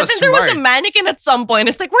imagine. that But was then there was a smart. mannequin at some point.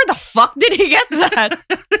 It's like, where the fuck did he get that?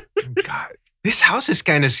 God, this house is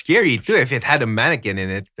kind of scary too if it had a mannequin in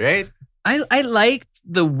it, right? I liked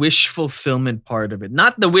the wish fulfillment part of it.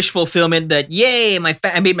 Not the wish fulfillment that, yay,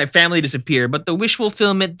 I made my family disappear, but the wish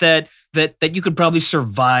fulfillment that you could probably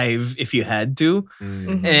survive if you had to.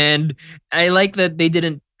 Mhm. And I like that they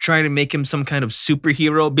didn't try to make him some kind of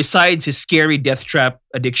superhero besides his scary death trap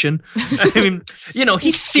addiction. I mean,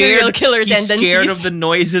 he's Serial scared. killer He's scared tendencies. of the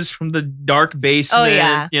noises from the dark basement. Oh,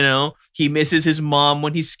 yeah. He misses his mom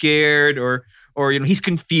when he's scared, or he's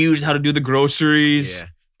confused how to do the groceries. Yeah.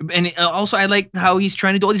 And also, I like how he's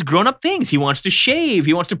trying to do all these grown-up things. He wants to shave.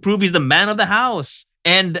 He wants to prove he's the man of the house.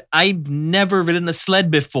 And I've never ridden a sled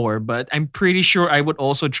before, but I'm pretty sure I would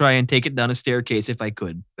also try and take it down a staircase if I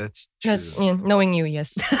could. That's true. Knowing you,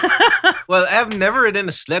 yes. Well, I've never ridden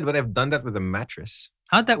a sled, but I've done that with a mattress.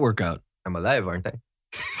 How'd that work out? I'm alive, aren't I?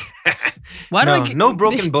 Why do no, I get- no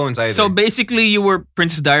broken bones either. So basically, you were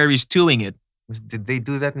Princess Diaries 2ing it. Did they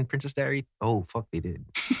do that in Princess Diary? Oh, fuck, they did.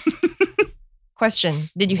 Question: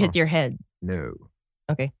 did you hit your head? No.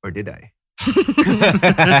 Okay. Or did I?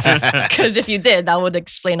 Because if you did, that would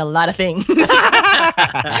explain a lot of things.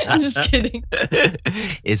 Just kidding.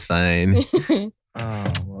 It's fine. Oh,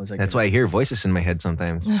 what was I? That's why I hear voices in my head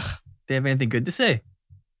sometimes. They have anything good to say?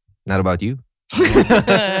 Not about you.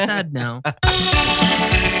 Sad now.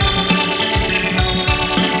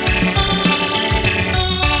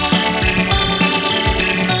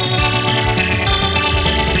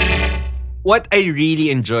 What I really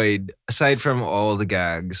enjoyed, aside from all the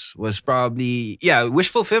gags, was probably wish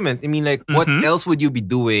fulfillment. I mean, like, what Mhm. else would you be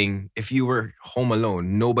doing if you were home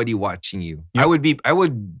alone, nobody watching you? Yep. I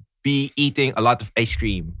would be eating a lot of ice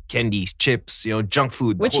cream, candies, chips, junk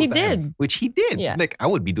food. the Which whole he time. did. Which he did. Yeah. Like, I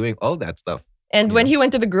would be doing all that stuff. And when he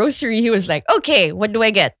went to the grocery, he was like, okay, what do I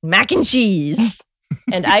get? Mac and cheese.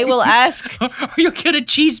 And I will ask. Are you gonna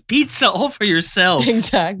cheese pizza all for yourself?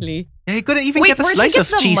 Exactly. Yeah, he couldn't even Wait, get a where'd he slice get of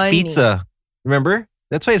the cheese money? pizza. Remember?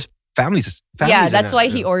 That's why his family's Yeah, in that's it. why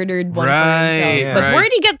he ordered one Right, for himself. yeah. But right. where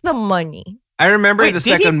did he get the money? I remember Wait, the did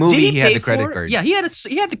second did movie, he had pay the credit for it? card. Yeah, he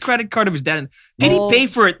had the credit card of his dad. Did Oh. he pay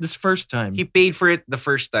for it this first time? He paid for it the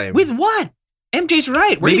first time. With what? MJ's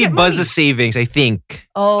right. Where do you Maybe get Buzz's money? savings, I think.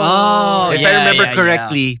 Oh. If yeah, I remember yeah,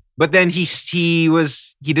 correctly. But then he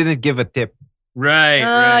didn't give a tip. Right,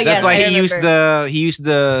 Ah, right. That's Yes, why I he used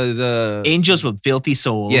remember. the Angels with filthy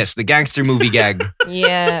souls. yes, the gangster movie gag.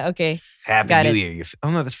 Yeah, okay. Happy Got New it. Year.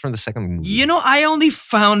 Oh no, that's from the second movie. I only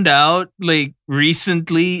found out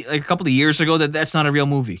recently, a couple of years ago, that that's not a real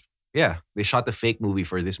movie. Yeah, they shot the fake movie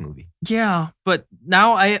for this movie. Yeah, but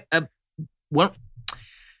now I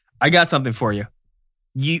got something for you.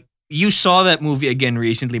 You saw that movie again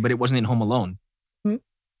recently, but it wasn't in Home Alone. Hmm?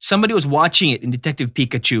 Somebody was watching it in Detective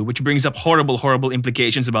Pikachu, which brings up horrible, horrible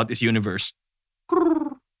implications about this universe.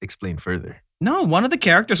 Explain further. No, one of the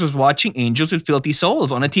characters was watching Angels with Filthy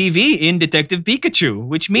Souls on a TV in Detective Pikachu,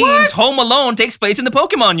 which means Home Alone takes place in the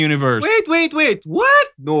Pokemon universe. Wait. What?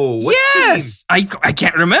 No. What Yes! I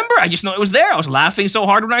can't remember. I just know it was there. I was laughing so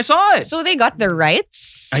hard when I saw it. So they got the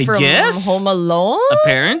rights I from guess. Home Alone?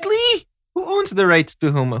 Apparently. Who owns the rights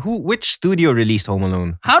to Home? Which studio released Home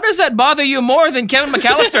Alone? How does that bother you more than Kevin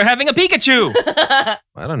McAllister having a Pikachu?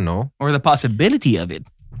 I don't know. Or the possibility of it?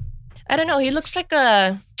 I don't know. He looks like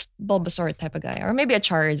a Bulbasaur type of guy, or maybe a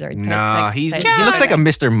Charizard. Nah, he type looks like a guy.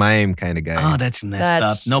 Mr. Mime kind of guy. Oh, that's messed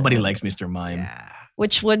That's- up. Nobody likes Mr. Mime. yeah.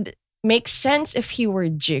 Which would make sense if he were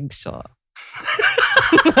Jigsaw.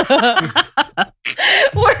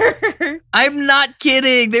 I'm not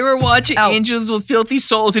kidding. They were watching Ow. Angels with Filthy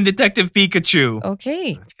Souls and Detective Pikachu.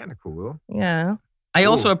 Okay. That's kind of cool. Yeah. I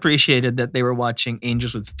also Ooh. appreciated that they were watching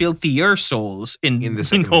Angels with Filthier Souls in In the in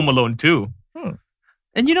second Home one. Alone 2. Hmm.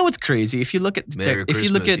 And you know what's crazy? If you look at Merry if you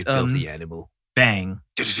look Christmas, at you filthy animal. Bang,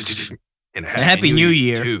 And a Happy New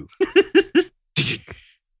Year. too.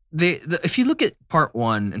 if you look at part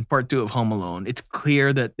 1 and part 2 of Home Alone, it's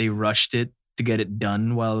clear that they rushed it to get it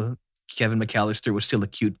done while Kevin McAllister was still a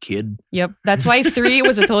cute kid. Yep. That's why 3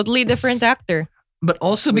 was a totally different actor. But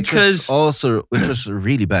also Which because was a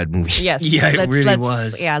really bad movie. Yes. Yeah, it really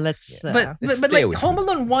was. Yeah, let's. but Let's but stay like away Home from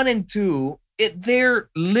it. Alone 1 and 2, they're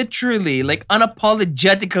literally like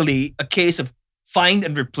unapologetically a case of find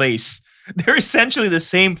and replace. They're essentially the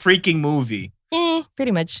same freaking movie.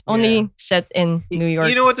 Pretty much. Only set in New York.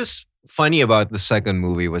 You know what is funny about the second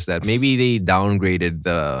movie was that maybe they downgraded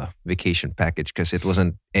the vacation package because it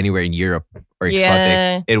wasn't anywhere in Europe or exotic.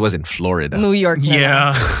 Yeah. It was in Florida. New York. na lang.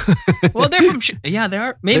 Yeah. Well, they're from. Yeah, they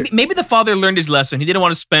are. Maybe the father learned his lesson. He didn't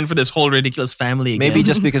want to spend for this whole ridiculous family. Again. Maybe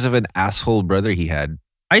just because of an asshole brother he had.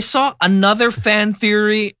 I saw another fan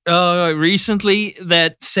theory recently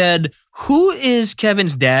that said, "Who is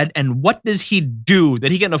Kevin's dad, and what does he do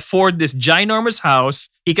that he can afford this ginormous house?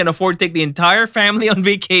 He can afford to take the entire family on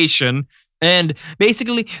vacation." And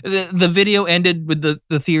basically, the video ended with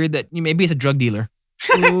the theory that maybe he's a drug dealer.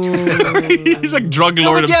 He's like drug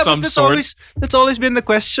lord of some but sort. that's always been the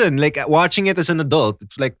question. Like watching it as an adult,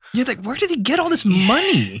 it's like You're like, where did he get all this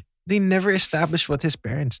money? they never established what his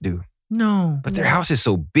parents do. No. But their house is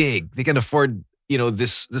so big, they can afford,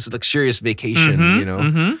 this luxurious vacation,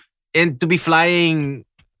 Mhm. and to be flying,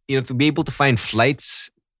 to be able to find flights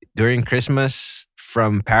during Christmas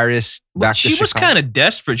from Paris But back to she was Chicago. kind of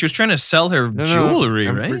desperate. She was trying to sell her No, no, jewelry,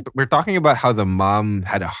 I'm- right? We're talking about how the mom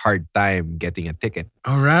had a hard time getting a ticket.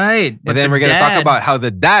 All right. And then we're going to talk about how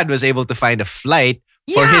the dad was able to find a flight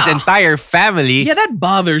for his Yeah. entire family Yeah, that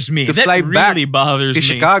bothers me. to That fly back really bothers to me.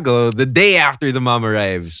 Chicago the day after the mom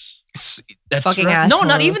arrives. That's Fucking right. No,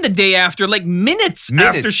 not asshole. even the day after, like minutes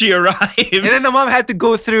after Minutes. she arrived. And then the mom had to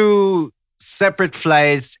go through separate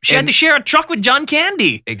flights. she had and- to share a truck with John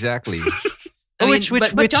Candy. Exactly. I mean, Which-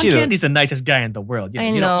 but which, John you know- Candy's the nicest guy in the world. I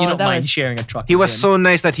You know, don't that mind was- sharing a truck. He with was him. so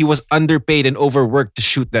nice that he was underpaid and overworked to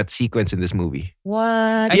shoot that sequence in this movie.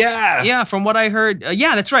 What? Yeah. Yeah, from what I heard.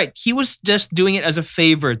 Yeah, that's right. He was just doing it as a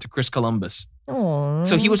favor to Chris Columbus. Oh.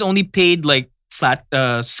 So he was only paid like flat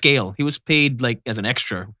scale. He was paid like as an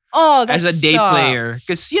extra, Oh, that as a day sucks. player,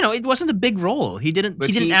 because it wasn't a big role. He didn't But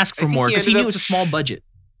ask I for think more he because he ended knew up it was a small budget.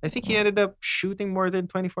 I think he ended up shooting more than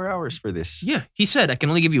 24 hours for this. Yeah, he said I can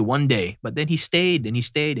only give you 1 day, but then he stayed and he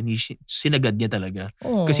stayed and sinagad niya talaga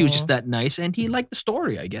because he was just that nice and he liked the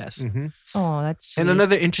story, I guess. Mhm. Oh, that's. And sweet.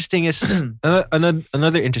 another interesting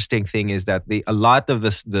another interesting thing is that a lot of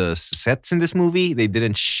the sets in this movie they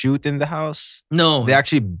didn't shoot in the house. No, They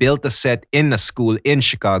actually built a set in a school in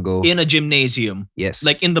Chicago. in a gymnasium, Yes,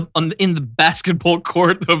 like in the basketball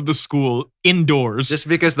court of the school indoors. just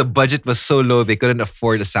because the budget was so low, they couldn't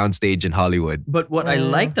afford a soundstage in Hollywood. But what I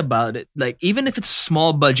liked about it, like even if it's a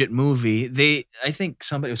small budget movie, I think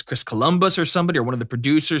somebody, it was Chris Columbus or somebody or one of the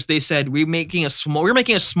producers, they said we're making a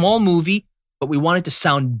small movie, but we want it to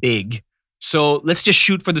sound big. So let's just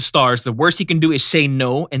shoot for the stars. The worst he can do is say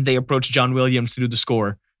no, and they approached John Williams to do the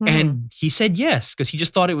score. Hmm. And he said yes, because he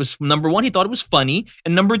just thought it was, number one, he thought it was funny.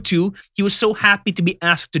 And number two, he was so happy to be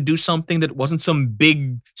asked to do something that wasn't some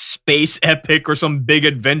big space epic or some big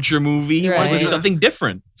adventure movie. He wanted to do Right. something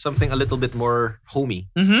different. Something a little bit more homey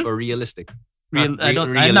Mhm. or realistic. I'm Not not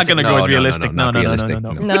realistic. going to go with realistic. No, not realistic,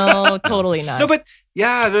 no. No, totally not. No, but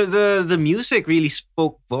yeah, the music really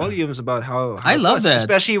spoke volumes about how I it love was, that.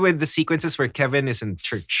 especially with the sequences where Kevin is in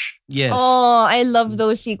church. Yes. Oh, I love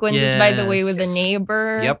those sequences. By the way, with the Yes.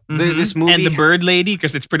 neighbor. Yep, Mhm. this movie And the bird lady,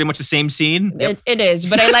 because it's pretty much the same scene. It is,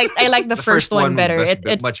 but I like the, first one better. was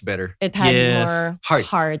It much better. had Yes. more Heart.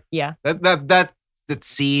 heart. Yeah. That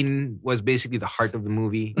scene was basically the heart of the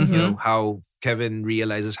movie. Mhm. You know how Kevin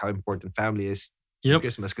realizes how important family is. Yep. at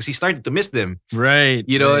Christmas because he started to miss them. Right.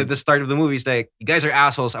 You know, right. at the start of the movie, he's like, "You guys are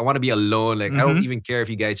assholes. I want to be alone. Like, I don't Mhm. even care if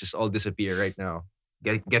you guys just all disappear right now."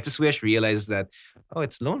 gets his wish, realizes that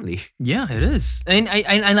it's lonely. Yeah, it is. And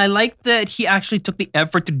I like that he actually took the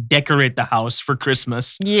effort to decorate the house for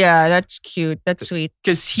Christmas. Yeah, that's cute. That's sweet.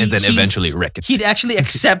 Because he And then eventually wreck it. he'd actually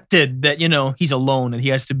accepted that, he's alone and he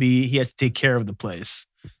has to take care of the place.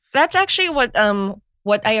 That's actually what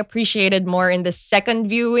I appreciated more in the second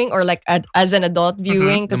viewing, or like as an adult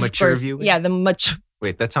viewing. The 'cause of mature course- viewing? Yeah, the mature.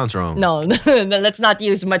 Wait, that sounds wrong. No, let's not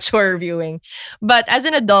use mature viewing. But as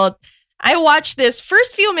an adult, I watched this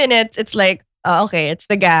first few minutes. It's like, okay, it's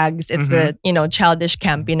the gags, it's the childish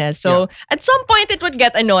campiness. So at some point, it would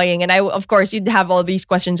get annoying, and of course, you'd have all these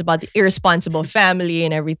questions about the irresponsible family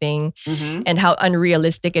and everything, and how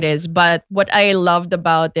unrealistic it is. But what I loved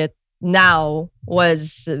about it now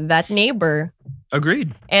was that neighbor,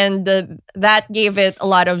 Agreed. and that gave it a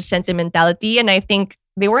lot of sentimentality. And I think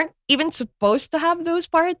they weren't even supposed to have those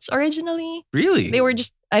parts originally. Really? They were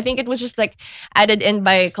just, I think it was just like added in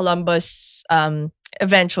by Columbus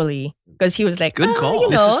eventually, because he was like, Good call.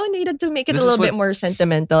 Needed to make it a this is little bit what- more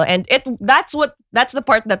sentimental. And that's the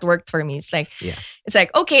part that worked for me. It's like, Yeah. it's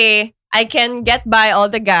like, okay, I can get by all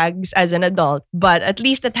the gags as an adult, but at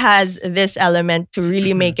least it has this element to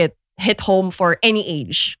really make it hit home for any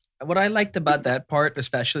age. What I liked about that part,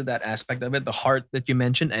 especially that aspect of it, the heart that you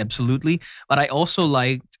mentioned, absolutely. But I also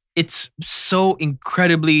liked it's so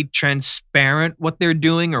incredibly transparent what they're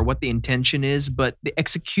doing or what the intention is, but the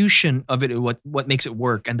execution of it is what makes it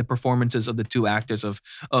work, and the performances of the two actors of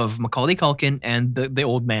Macaulay Culkin and the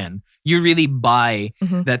old man. You really buy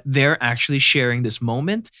Mhm. that they're actually sharing this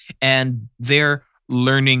moment and they're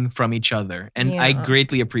learning from each other. And I Yeah.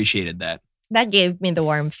 greatly appreciated that. That gave me the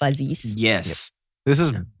warm fuzzies. Yes.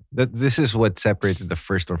 This is what separated the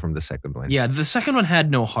first one from the second one. Yeah, the second one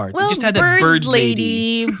had no heart. Well, It just had that bird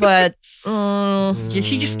lady. but Yeah,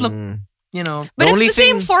 she just looked, Mm. but it's only the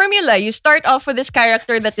same thing- formula. You start off with this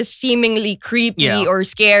character that is seemingly creepy Yeah. or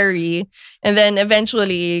scary, and then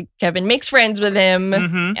eventually Kevin makes friends with him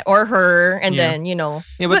Mhm. or her, and Yeah. then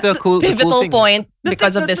Yeah, but the cool pivotal thing, point The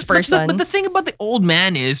because thing- of this but- person. But the thing about the old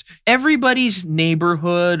man is everybody's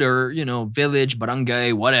neighborhood or, village,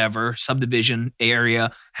 barangay, whatever, subdivision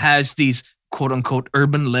area has these quote unquote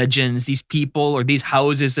urban legends, these people or these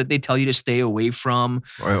houses that they tell you to stay away from,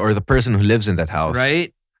 or the person who lives in that house,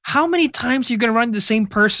 right? How many times are you going to run into the same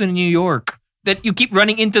person in New York that you keep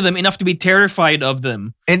running into them enough to be terrified of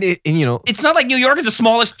them? And It's not like New York is the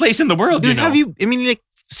smallest place in the world, dude, like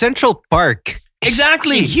Central Park? is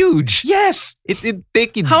Exactly. fucking huge. Yes. It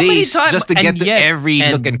take you How many days times- just to and get to yet- every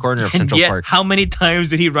nook and corner of and Central yet, Park. How many times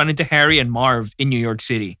did he run into Harry and Marv in New York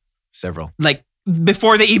City? Several. Like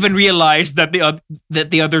before they even realized that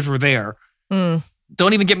the others were there. Mm.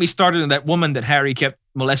 Don't even get me started on that woman that Harry kept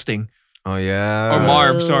molesting. Oh yeah. Or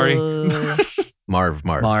Marv, sorry. Marv.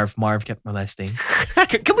 Marv kept molesting.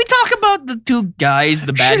 Can we talk about the two guys,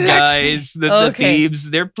 the bad She likes me. guys, the Okay.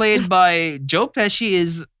 thieves? They're played by Joe Pesci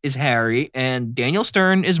is Harry and Daniel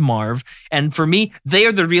Stern is Marv. And for me, they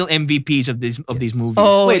are the real MVPs of these movies.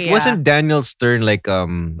 Oh, Wait, yeah. wasn't Daniel Stern like a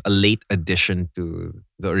late addition to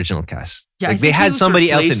the original cast? Yeah, I Like they think he had was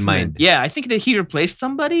somebody else in replacement. mind. Yeah, I think that he replaced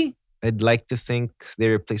somebody. I'd like to think they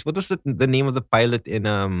replaced. What was the name of the pilot in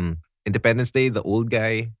Independence Day? The old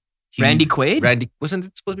guy. Randy Quaid? Randy wasn't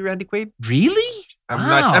it supposed to be Randy Quaid? Really?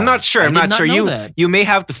 I'm not sure. I I'm did not not sure. know You that. you may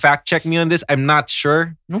have to fact check me on this. I'm not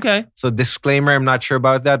sure. Okay. So disclaimer, I'm not sure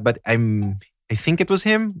about that, but I think it was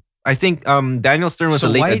him. I think Daniel Stern was So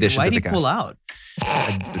a late why, addition why to did the he pull cast. out?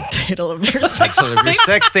 Title of your Excellent. Your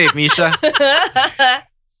sex tape, Misha.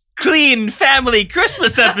 Clean family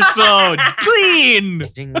Christmas episode. Clean.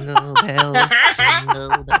 Jingle bells,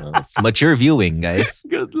 jingle bells. Mature viewing, guys.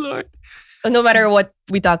 Good Lord. No matter what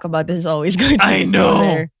we talk about, this is always going to I go know.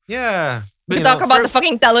 there. Yeah. We You talk know, about for- the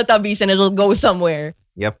fucking Teletubbies and it'll go somewhere.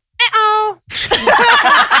 Yep.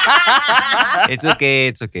 It's okay.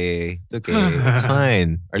 It's okay. It's okay. It's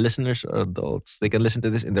fine. Our listeners are adults. They can listen to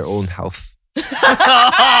this in their own house.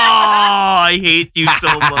 I hate you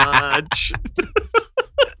so much.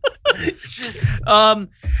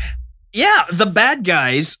 Yeah, the bad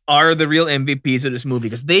guys are the real MVPs of this movie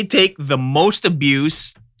because they take the most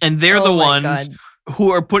abuse and they're Oh the my ones God.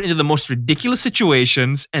 who are put into the most ridiculous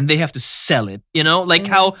situations and they have to sell it. Like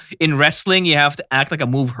how in wrestling you have to act like a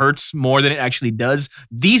move hurts more than it actually does.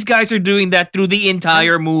 These guys are doing that through the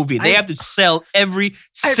entire movie. They have to sell every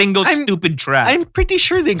single I'm- stupid trap. I'm pretty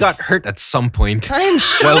sure they got hurt at some point I'm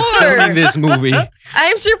while filming sure. this movie.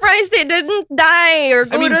 I'm surprised they didn't die or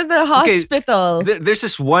go mean, to the okay, hospital. There's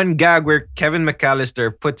this one gag where Kevin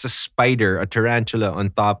McAllister puts a spider, a tarantula, on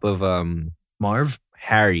top of Marv?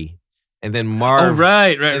 Harry. and then Oh, Marv.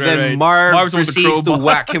 right. And then Marv Marv's with the proceeds to crowbar.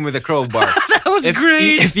 whack him with a crowbar. That was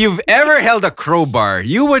great. If you've ever held a crowbar,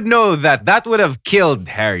 you would know that would have killed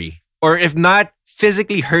Harry. Or if not,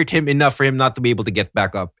 physically hurt him enough for him not to be able to get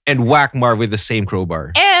back up and whack Marv with the same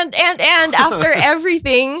crowbar. And after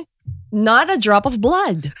everything, not a drop of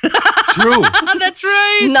blood. True. That's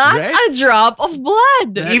right. Not Right? a drop of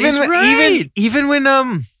blood. That even is right. even when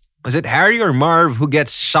was it Harry or Marv who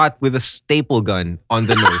gets shot with a staple gun on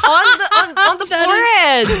the nose? on the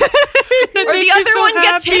forehead. That Or makes the me other so one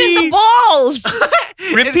gets hit in happy. the balls.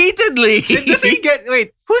 Repeatedly. It doesn't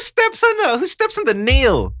get who steps on the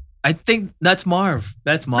nail? I think that's Marv.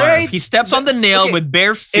 That's Marv. Right. He steps on the nail Okay. with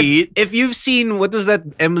bare feet. If you've seen what was that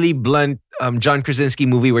Emily Blunt John Krasinski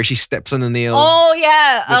movie where she steps on the nail? Oh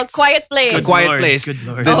yeah, A That's- Quiet Place. A Quiet Lord, Place. Good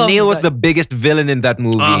Lord. The Oh, nail was God. the biggest villain in that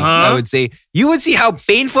movie. Uh-huh. I would say you would see how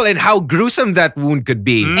painful and how gruesome that wound could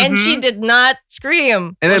be. And she did not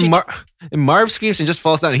scream. And Oh, then she- and Marv screams and just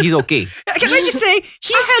falls down and he's okay. Can I just say,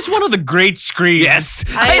 he has one of the great screams. Yes.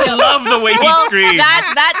 I love the way he well, screams.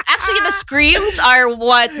 that actually the screams are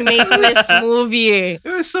what make this movie. It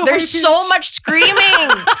was so There's so much screaming.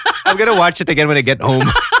 I'm gonna watch it again when I get home.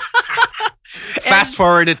 Fast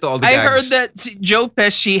forward it to all the I gags. heard that Joe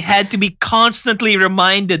Pesci had to be constantly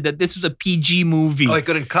reminded that this was a PG movie. Oh, I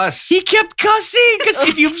couldn't cuss. He kept cussing because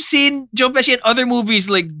if you've seen Joe Pesci in other movies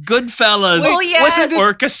like Goodfellas Oh, yes. wasn't it,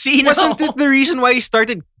 or Casino, wasn't it the reason why he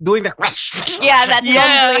started doing that? Yeah, that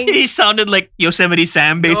yeah, mumbling. he sounded like Yosemite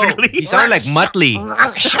Sam basically. No, he sounded like Muttley.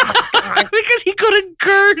 because he couldn't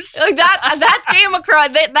curse. Like that came across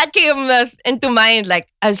that came into mind. Like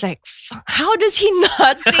I was like, how does he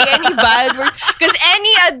not say any bad words? Because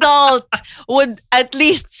any adult would at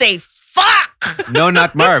least say fuck. No,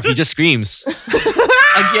 not Marv. He just screams.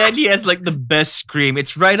 Again, he has like the best scream.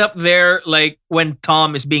 It's right up there, like when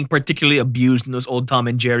Tom is being particularly abused in those old Tom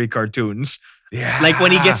and Jerry cartoons. Yeah. Like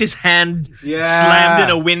when he gets his hand Yeah. slammed in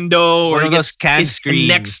a window, or One he of those gets canned his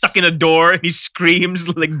neck screams. stuck in a door, and he screams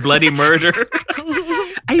like bloody murder.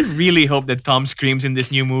 I really hope that Tom screams in this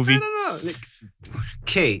new I movie. don't know.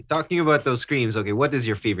 Okay, talking about those screams. Okay, what is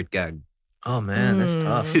your favorite gag? Oh man, that's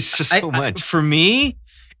tough. It's just so much. For me,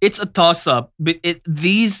 it's a toss up. It's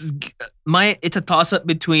a toss up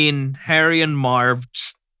between Harry and Marv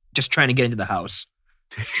just trying to get into the house.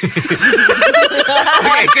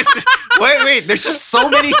 Okay, 'cause- wait. There's just so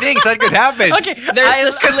many things that could happen. Okay, There's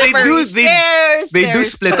the 'cause they slippery do- stairs. They do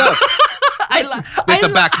there's split the- up. There's the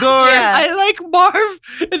back door. Yeah. I like Marv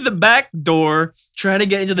in the back door trying to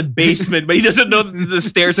get into the basement, but he doesn't know that the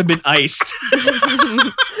stairs have been iced.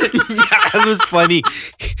 Yeah, that was funny.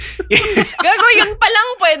 Gago, yun pa lang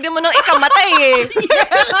pwede mo nang ikamatay eh.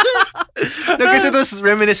 No, because it was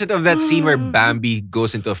reminiscent of that scene where Bambi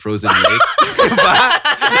goes into a frozen lake. Diba?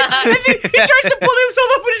 He tries to pull himself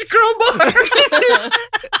up with his crowbar.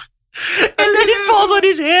 And then it falls on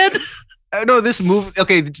his head. No, this move.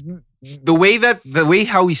 Okay, the way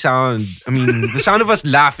how we sound. I mean, the sound of us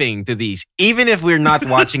laughing to these, even if we're not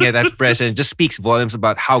watching it at present, just speaks volumes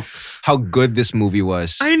about how good this movie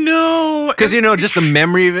was. I know. Because just the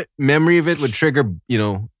memory of it would trigger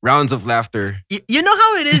rounds of laughter. You know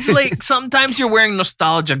how it is, like sometimes you're wearing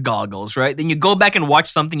nostalgia goggles, right? Then you go back and watch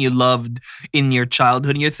something you loved in your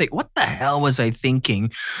childhood and you think, what the hell was I thinking?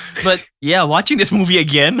 But yeah, watching this movie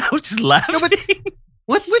again, I was just laughing.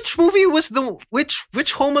 Which movie was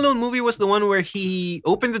which Home Alone movie was the one where he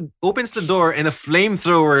opens the door and a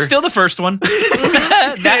flamethrower Still the first one.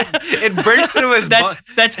 it burns through his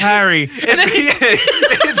That's Harry. And then he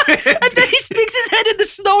sticks his head in the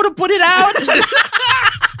snow to put it out.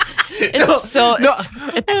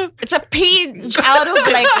 It's a page out of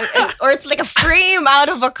it's like a frame out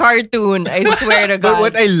of a cartoon. I swear to God. But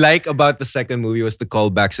what I like about the second movie was the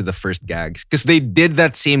callbacks to the first gags, because they did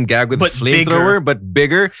that same gag with But the flamethrower, but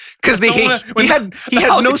bigger. Because he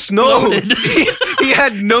had no snow. he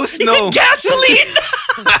had no snow. Gasoline.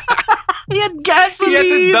 He had gasoline. He had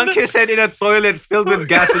to dunk his head in a toilet filled with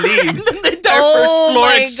gasoline. And then the entire first Oh floor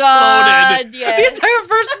my exploded. God, The yes. entire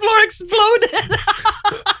first floor exploded.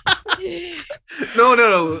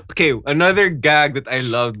 No. Okay, another gag that I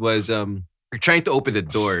loved was they're trying to open the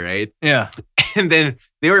door, right? Yeah. And then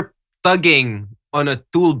they were tugging on a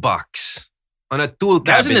toolbox, on a tool cabinet.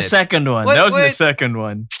 That was in the second one. What- that was in the what? second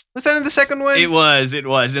one. Was that in the second one? It was.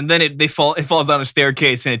 And then it falls down a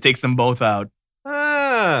staircase and it takes them both out.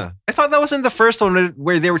 I thought that was in the first one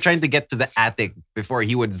where they were trying to get to the attic before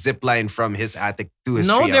he would zip line from his attic to his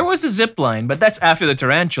No, treehouse. there was a zip line, but that's after the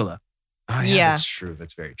tarantula. Oh, Yeah. That's true.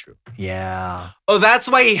 That's very true. Yeah. Oh, that's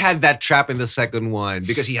why he had that trap in the second one,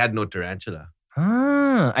 because he had no tarantula.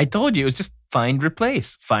 Ah. I told you it was just find,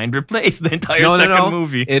 replace, the entire No, second no.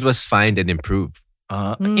 movie. It was find and improve.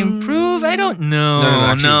 Improve? I don't know. No,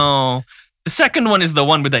 actually. No. The second one is the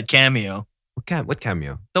one with that cameo. What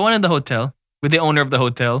cameo? The one in the hotel with the owner of the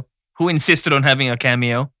hotel who insisted on having a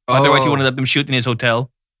cameo. Otherwise, he Oh. wouldn't let them shoot in his hotel.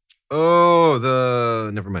 Oh,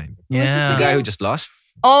 never mind. Yeah. Was this the guy who just lost?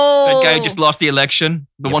 Oh, That guy who just lost the election,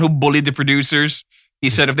 the one who bullied the producers. He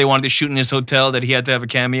said if they wanted to shoot in his hotel that he had to have a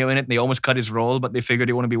cameo in it. They almost cut his role, but they figured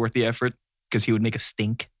it wouldn't be worth the effort because he would make a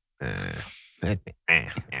stink.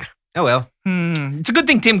 Oh well. It's a good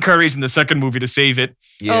thing Tim Curry's in the second movie to save it.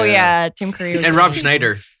 Oh yeah, Tim Curry was And Rob amazing.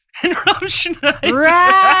 Schneider. And Rob Schneider.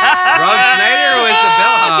 Right. Rob Schneider was the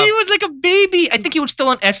bellhop. He was like a baby. I think he was still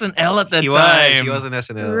on SNL at that He time. was on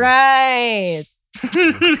SNL. Right.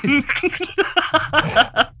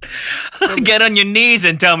 Get on your knees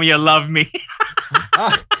and tell me you love me.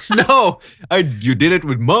 No, you did it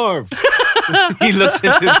with Marv. He looks to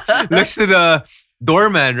the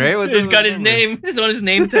doorman, right? What's He's the got his doorman? name. It's on his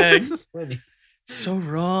name tag. This is funny. So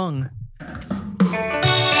wrong.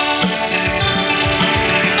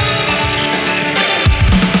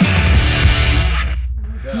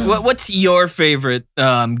 What's your favorite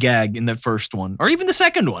gag in that first one, or even the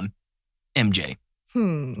second one? MJ.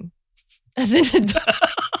 As in,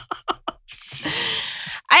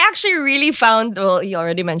 I actually really found, well, you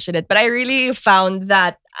already mentioned it, but I really found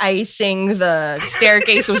that icing the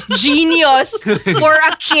staircase was genius for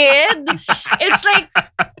a kid. It's like,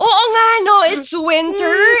 oo nga, no, it's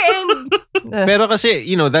winter and... Pero kasi,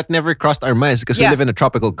 that never crossed our minds because we Yeah. live in a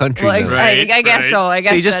tropical country. Well, now. Right, I guess right. so. I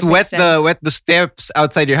guess So you just that wet makes the steps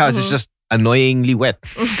outside your house. It's just annoyingly wet.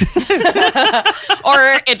 sense.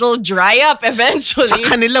 Or it'll dry up eventually. Sa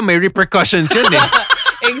kanila may repercussions yun eh.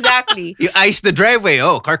 Exactly. You ice the driveway.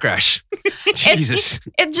 Oh, car crash. Jesus.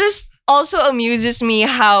 It just also amuses me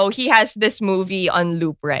how he has this movie on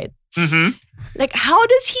loop, right? Mm-hmm. Like, how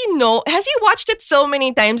does he know? Has he watched it so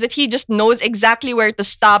many times that he just knows exactly where to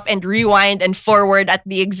stop and rewind and forward at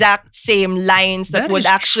the exact same lines that, That would is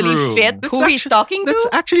actually true. fit That's who he's talking That's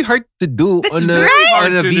to? actually hard to do That's on a, very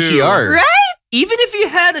hard on a to do. VCR. Right? Even if you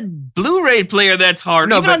had a Blu-ray player, that's hard.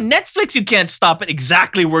 No, Even but- on Netflix, you can't stop it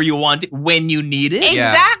exactly where you want it when you need it. Yeah.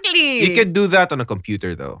 Exactly. You could do that on a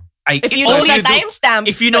computer though. if you it's know only the timestamps.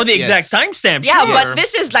 if you know the Yes. exact timestamp. Yeah, sure. but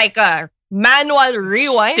this is like a manual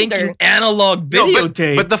rewinder. thinking analog No,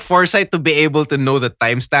 videotape. but the foresight to be able to know the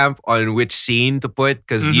timestamp on which scene to put,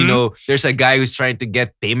 because Mhm. there's a guy who's trying to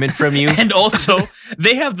get payment from you. and also,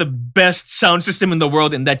 they have the best sound system in the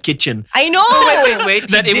world in that kitchen. I know. Oh, wait.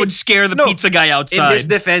 That it would scare the No, pizza guy In outside. his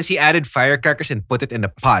defense, he added firecrackers and put it in a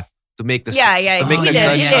pot to make the Yeah, to make he the did.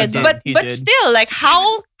 gun He shots did. sound. He But did. still, like,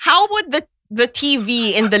 how would the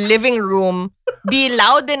TV in the living room be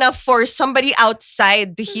loud enough for somebody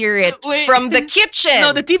outside to hear it Wait. from the kitchen?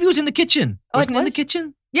 no, the TV was in the kitchen. Oh, it Wasn't it in the was?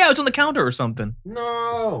 kitchen? Yeah, it was on the counter or something.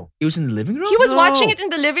 No. It was in the living room? He was No. watching it in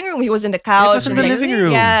the living room. He was in the couch. was in and the like- living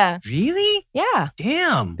room. Yeah, Really? yeah.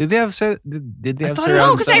 Damn. Did they have did they I have thought it surround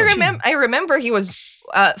No, because I sound? remember he was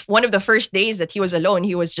one of the first days that he was alone.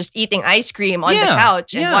 He was just eating ice cream on the Yeah,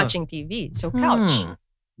 couch and yeah. watching TV. So couch.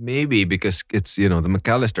 Maybe because it's the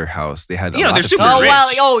McAllister house. They had a Yeah, lot they're of super TV. Oh rich. well.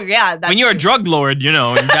 Oh yeah. That's when you're a true. drug lord, in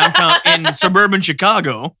downtown, in suburban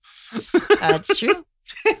Chicago. That's true.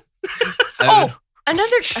 I don't Oh, know.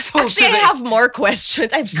 another. So Actually, I today- have more questions.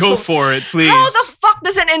 I'm Go so. for it, please. How the fuck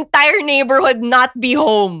does an entire neighborhood not be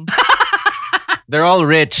home? They're all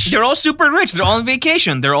rich. They're all super rich. They're all on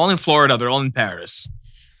vacation. They're all in Florida. They're all in Paris.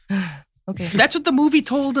 Okay. That's what the movie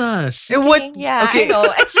told us. And what? Yeah, okay. I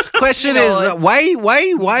know. It's just Question you know, is it's- why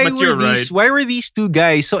But were you're why were these two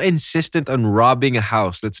guys so insistent on robbing a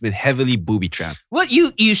house that's been heavily booby trapped? Well,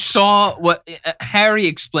 you saw what Harry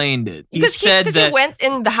explained it. because said he that went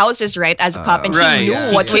in the houses right as a cop and right, he knew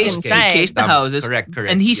yeah. what He was cased- inside. He cased the houses. Correct.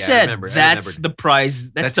 And he Yeah, I said remember, I that's remember. the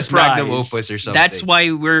prize. That's the his prize. magnum opus or something. That's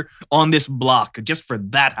why we're on this block just for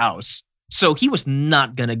that house. So he was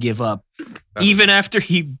not gonna give up, even after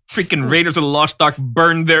he freaking Raiders of the Lost Ark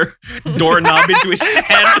burned their doorknob into his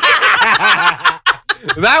head.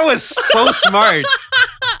 That was so smart.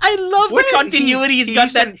 I love What the did continuity. he He's got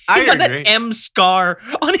used that. an He's got iron, that right? M scar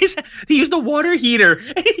on his. He used a water heater.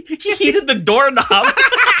 He heated the doorknob,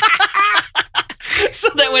 so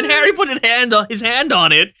that when Harry put his hand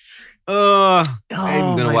on it, I'm Oh,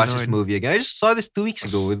 gonna my watch this Lord. movie again. I just saw this 2 weeks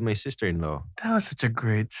ago with my sister-in-law. That was such a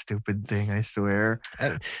great, stupid thing, I swear.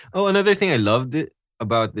 Oh, another thing I loved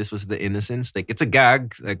about this was the innocence. Like it's a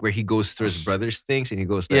gag, like where he goes through his brother's things and he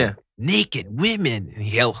goes like, Yeah. naked women. And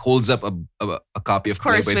he holds up a copy of, Of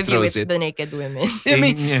course, Playboy and with you, throws it's it. the naked women. I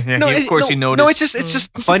mean, of course he noticed. No, it's just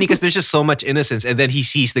funny because there's just so much innocence, and then he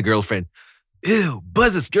sees the girlfriend. Ew,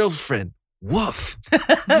 Buzz's girlfriend. Woof.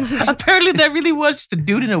 Apparently, that really was just a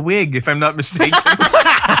dude in a wig, if I'm not mistaken.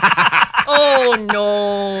 Oh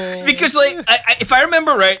no. Because, like, if I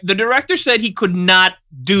remember right, the director said he could not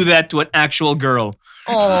do that to an actual girl.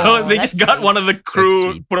 Oh, So they that's just got sweet. one of the That's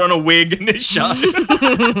crew, sweet. put on a wig, and they shot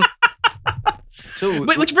it. So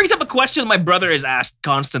But which brings up a question my brother has asked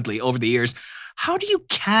constantly over the years. How do you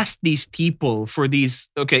cast these people for these,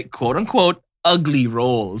 okay, quote unquote, ugly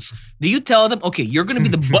roles? Do you tell them, okay, you're going to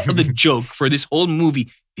be the butt of the joke for this whole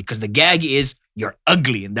movie because the gag is you're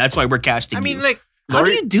ugly and that's why we're casting I mean, you? like, How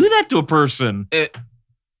do you do that to a person? like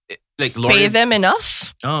Pay Laurie, them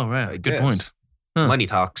enough? Oh, right. I Good guess. point. Huh. money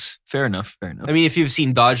talks. Fair enough. Fair enough. I mean, if you've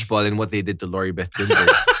seen Dodgeball and what they did to Laurie Beth Ginsburg.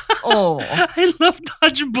 Oh. I love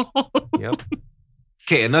Dodgeball. Yep.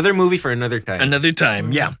 Okay, another movie for another time. Another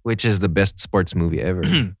time. Yeah. Which is the best sports movie ever.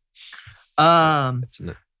 It's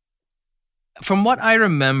not- From what I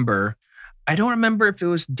remember, I don't remember if it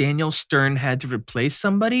was Daniel Stern had to replace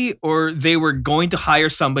somebody or they were going to hire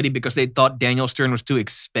somebody because they thought Daniel Stern was too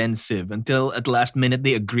expensive until at the last minute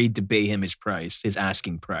they agreed to pay him his price, his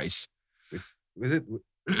asking price. was it?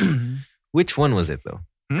 Which one was it though?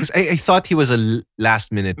 Hmm? Because I thought he was a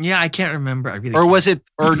last minute. Yeah, I can't remember. I really Or can't. was it?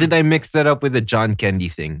 Or did I mix that up with the John Candy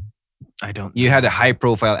thing? I don't. You had a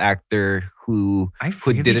high-profile actor who I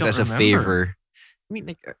did it don't as a remember. favor. I mean,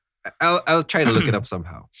 like, I'll try to look it up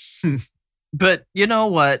somehow. But you know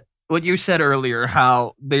what? What you said earlier,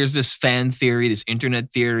 how there's this fan theory, this internet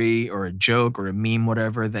theory, or a joke, or a meme,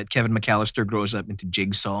 whatever, that Kevin McAllister grows up into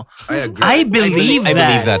Jigsaw. I agree. I believe I believe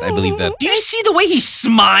that. that. I believe that. Do you see the way he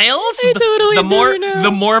smiles?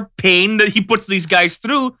 The more pain that he puts these guys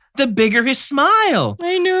through, the bigger his smile.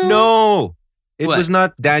 I know. No, it What? was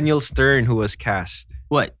not Daniel Stern who was cast.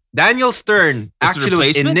 What? Daniel Stern Was the actually was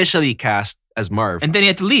replacement? initially cast as Marv, And then he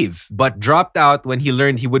had to leave. but dropped out when he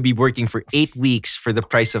learned he would be working for 8 weeks for the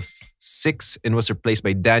price of 6 and was replaced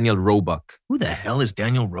by Daniel Roebuck Who the hell is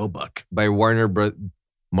Daniel Roebuck? by Warner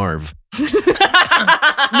Marv.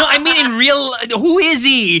 No, I mean in real. Who is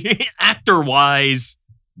he? Actor-wise.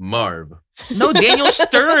 Marv. No, Daniel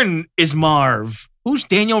Stern is Marv. Who's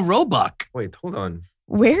Daniel Roebuck? Wait, hold on.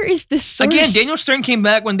 Where is this source? Again, Daniel Stern came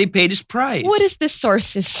back when they paid his price. What is this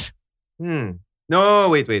sources? No,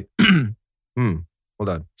 wait. Hold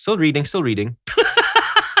on. Still reading.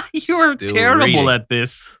 You're Still terrible reading. at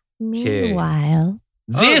this. Meanwhile.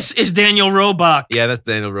 This is Daniel Roebuck. Yeah, that's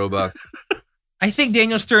Daniel Roebuck. I think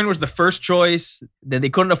Daniel Stern was the first choice. Then they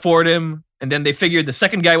couldn't afford him. And then they figured the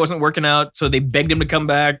second guy wasn't working out. So they begged him to come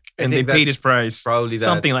back and they think paid that's his price. Probably that.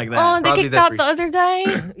 Something like Oh, that. they Probably kicked that out the other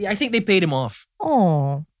guy? Yeah, I think they paid him off.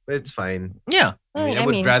 Oh. But it's fine. Yeah. I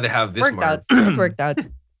would rather have this worked Marv out. It worked out.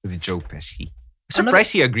 with Joe Pesci.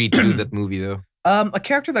 Surprised he agreed to do that movie though. A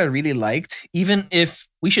character that I really liked, even if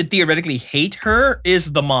we should theoretically hate her,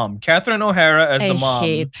 is the mom. Catherine O'Hara as the I mom.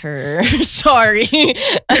 hate her. Sorry.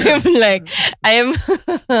 I am.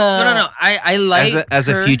 No. I like As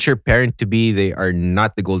a her. future parent to be, they are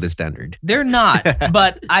not the golden standard. They're not.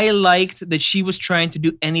 But I liked that she was trying to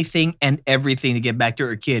do anything and everything to get back to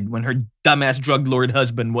her kid when her dumbass drug lord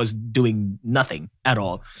husband was doing nothing at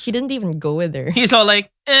all. He didn't even go with her. He's all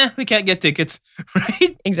like, we can't get tickets,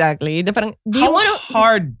 right? Exactly. The parang, do you How want to?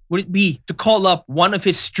 hard would it be to call up one of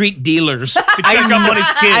his street dealers to check up on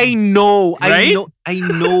his kid? I know. Right? I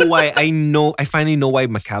know why. I finally know why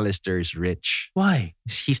McAllister is rich. Why?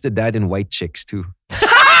 He's the dad in White Chicks too.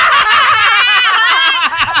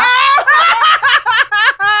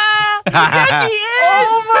 Yes, he is.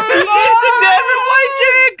 He's the dad from White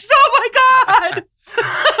Chicks. Oh my god.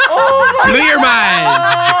 Blew your minds.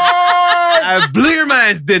 I blew your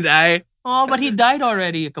minds, didn't I? Oh, but he died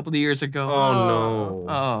already a couple of years ago. Oh, no.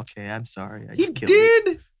 Oh, okay. I'm sorry. I He just killed it.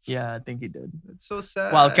 did. Yeah, I think he did. That's so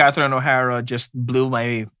sad. While Catherine O'Hara just blew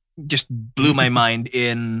my mind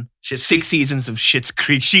in Schitt's 6 seasons of Schitt's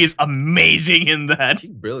Creek. She is amazing in that.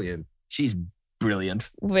 She's brilliant. She's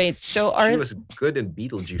brilliant. Wait. So She are was good in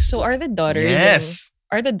Beetlejuice. so are the daughters? Yes.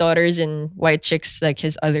 Are the daughters in White Chicks like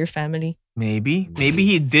his other family? Maybe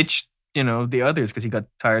he ditched, the others because he got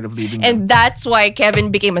tired of leaving them. And that's why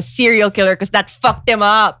Kevin became a serial killer because that fucked him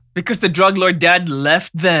up. Because the drug lord dad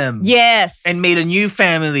left them. Yes. And made a new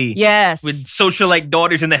family. yes. With socialite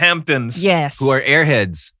daughters in the Hamptons. yes. who are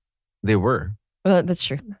airheads. They were. Well, that's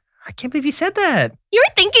true. I can't believe you said that. You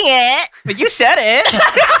were thinking it, but you said it.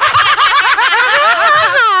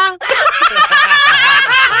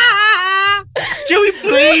 Can we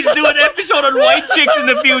please do an episode on White Chicks in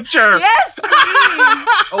the future? yes.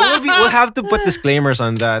 Oh, we'll have to put disclaimers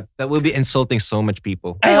on that. That will be insulting so much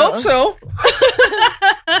people. I hope so.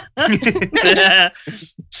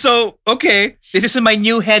 So, okay, this is my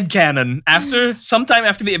new headcanon. Sometime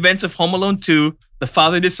after the events of Home Alone 2, the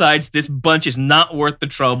father decides this bunch is not worth the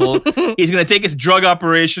trouble. He's going to take his drug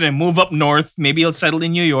operation and move up north. Maybe he'll settle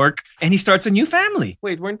in New York. And he starts a new family.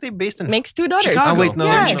 Wait, weren't they based in Makes two daughters. Chicago. Oh, wait, no.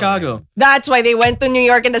 They're in Yeah. Chicago. That's why they went to New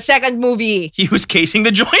York in the second movie. He was casing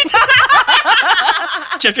the joint.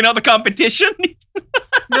 Checking out the competition.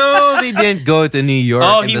 No, they didn't go to New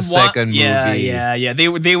York in the second movie. Yeah.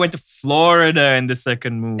 They went to Florida in the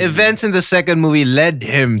second movie. Events in the second movie led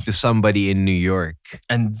him to somebody in New York.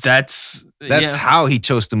 And that's How he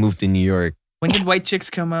chose to move to New York. When did White Chicks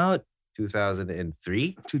come out?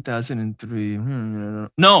 2003? 2003.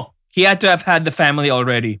 No, he had to have had the family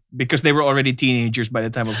already because they were already teenagers by the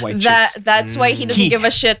time of White Chicks. That's why he doesn't give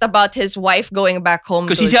a shit about his wife going back home.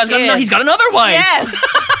 Because Because he's got another wife. Yes.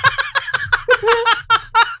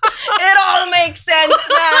 It all makes sense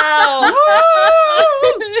now.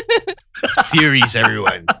 Theories,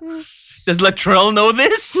 everyone. Does Latrell know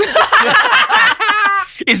this?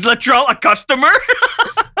 Is Latrell a customer?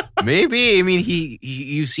 Maybe. I mean,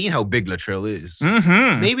 you've seen how big Latrell is.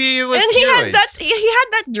 Mm-hmm. Maybe it was And he had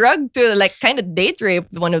steroids. that drug to like kind of date rape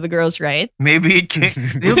one of the girls, right? Maybe it came.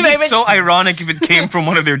 It would be Maybe- so ironic if it came from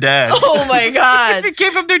one of their dads. Oh my If god. it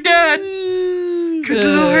came from their dad. Good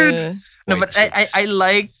lord. No, White but I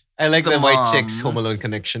like I like the the White mom. Chicks Home Alone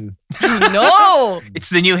connection. No. it's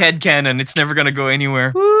the new headcanon. It's never gonna go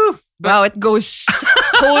anywhere. Wow, it goes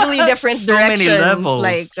totally different So many directions. levels.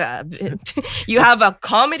 Like you have a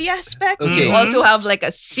comedy aspect. Okay. You also have like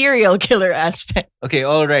a serial killer aspect. Okay,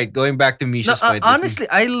 all right. Going back to Misha's point. Honestly,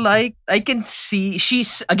 I can see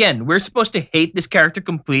again, we're supposed to hate this character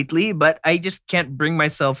completely, but I just can't bring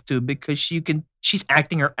myself to because she's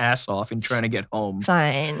acting her ass off in trying to get home.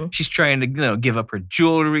 Fine. She's trying to give up her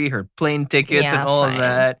jewelry, her plane tickets, Yeah, and all fine. of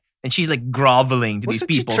that. And she's like groveling to Wasn't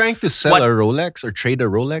these she people trying to sell What- a Rolex or trade a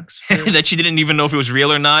Rolex? for- that she didn't even know if it was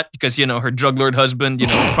real or not because her drug lord husband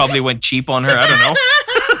probably went cheap on her. I don't know.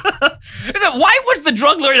 Why was the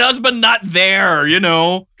drug lord husband not there?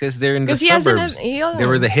 Because they're in the 'Cause he hasn't suburbs. have- They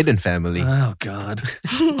were the hidden family. Oh God.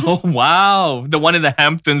 Oh wow. The one in the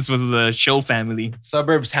Hamptons was the show family.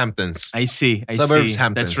 Suburbs Hamptons. I see. Suburbs see.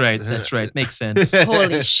 Hamptons. That's right. Makes sense.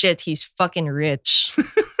 Holy shit, he's fucking rich.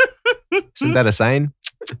 Isn't that a sign?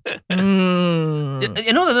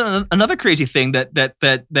 Mm. Another crazy thing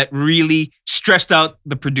that really stressed out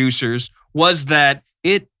the producers was that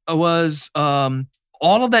it was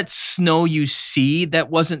all of that snow you see that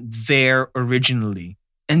wasn't there originally.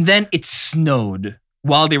 And then it snowed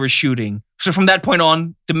while they were shooting. So from that point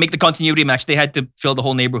on, to make the continuity match, they had to fill the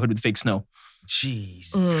whole neighborhood with fake snow.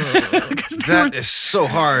 Jeez. Mm. 'Cause That is so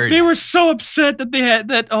hard. they were so upset that they had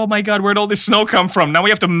that. Oh my God, where'd all this snow come from? Now we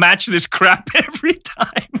have to match this crap every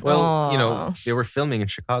time. Well, Aw. they were filming in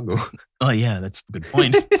Chicago. Oh yeah, that's a good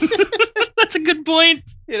point. That's a good point.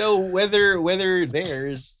 weather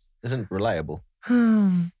theirs isn't reliable.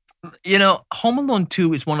 Home Alone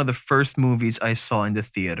 2 is one of the first movies I saw in the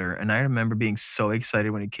theater. And I remember being so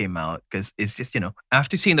excited when it came out because it's just,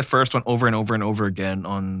 after seeing the first one over and over and over again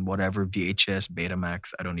on whatever VHS,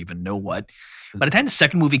 Betamax, I don't even know what. By the time the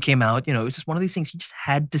second movie came out, it was just one of these things you just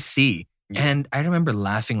had to see. Yeah. And I remember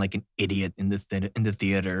laughing like an idiot in the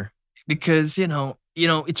theater because,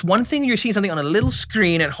 it's one thing you're seeing something on a little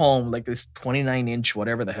screen at home, like this 29-inch,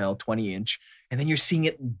 whatever the hell, 20-inch. And then you're seeing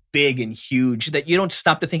it big and huge that you don't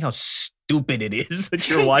stop to think how stupid it is that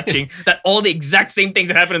you're watching, that all the exact same things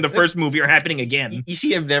that happened in the first movie are happening again. You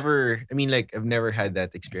see, I've never had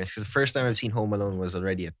that experience because the first time I've seen Home Alone was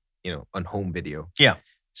already on home video. Yeah.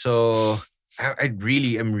 So I'm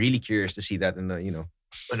really curious to see that on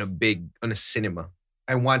a cinema.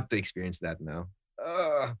 I want to experience that now.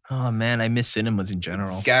 Oh man, I miss cinemas in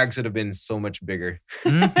general. Gags would have been so much bigger.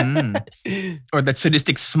 Mhm. Or that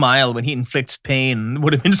sadistic smile when he inflicts pain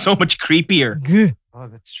would have been so much creepier. Oh,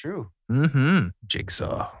 that's true. Mm-hmm.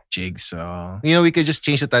 Jigsaw. Jigsaw. We could just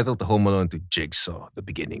change the title to Home Alone to Jigsaw, the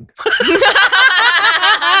beginning.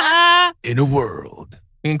 In a world.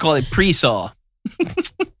 You can call it pre-saw.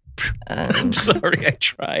 I'm sorry, I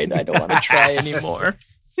tried. I don't want to try anymore.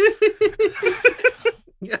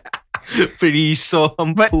 Pre-saw.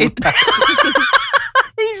 But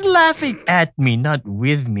he's laughing at me, not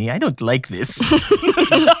with me. I don't like this.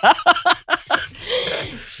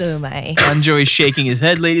 So my. Anjo is shaking his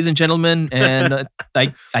head, ladies and gentlemen, and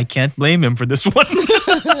I can't blame him for this one.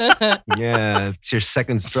 Yeah, it's your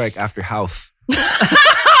second strike after House.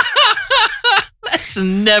 That's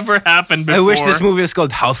never happened before. I wish this movie was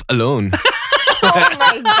called House Alone. Oh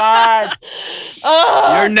my god.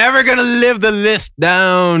 Oh. You're never gonna live the list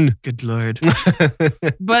down. Good lord.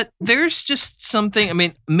 But there's just something, I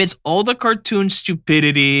mean, amidst all the cartoon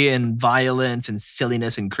stupidity and violence and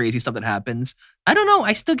silliness and crazy stuff that happens, I don't know.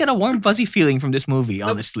 I still get a warm, fuzzy feeling from this movie,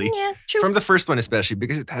 honestly. Yeah, true. From the first one, especially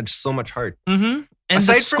because it had so much heart. Mm-hmm. And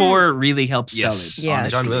Aside the from- score really helps Yes. sell it.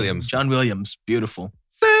 Yes. John Williams. John Williams. Beautiful.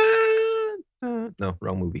 No,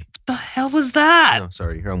 wrong movie. What the hell was that? No,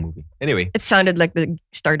 sorry, wrong movie. Anyway, It sounded like the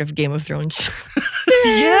start of Game of Thrones.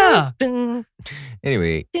 Yeah.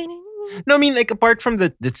 anyway. No, I mean, like, apart from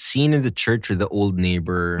the scene in the church with the old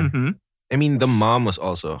neighbor, Mm-hmm. I mean, the mom was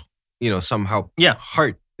also, somehow Yeah.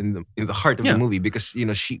 heart in the heart of Yeah. the movie because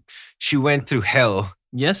she went through hell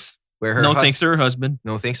Yes. where her No thanks to her husband.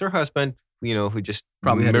 no thanks to her husband, who just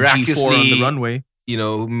Probably had a G4 miraculously on the runway.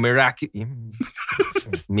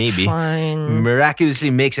 maybe Fine. miraculously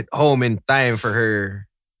makes it home in time for her,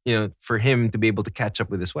 for him to be able to catch up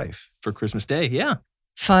with his wife. For Christmas Day, yeah.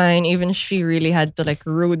 Fine. Even if she really had to like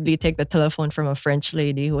rudely take the telephone from a French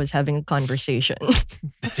lady who was having a conversation.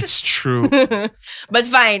 That is true. But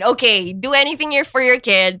fine. Okay. Do anything here for your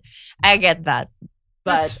kid. I get that.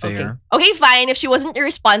 But That's fair. Okay, fine. If she wasn't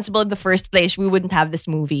irresponsible in the first place, we wouldn't have this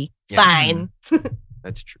movie. Yeah. Fine.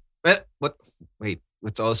 That's true. But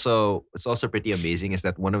what's also pretty amazing is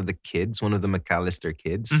that one of the McAllister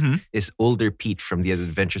kids Mhm. is older Pete from The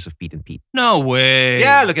Adventures of Pete and Pete. No way.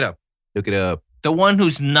 Yeah, look it up. Look it up. The one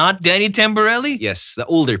who's not Danny Tamborelli? Yes, the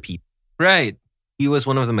older Pete. Right. He was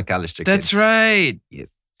one of the McAllister That's kids. right. Yes.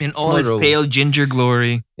 In Small all his role. pale ginger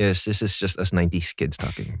glory. Yes, this is just us 90s kids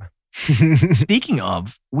talking. Speaking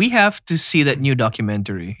of, we have to see that new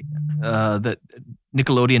documentary, that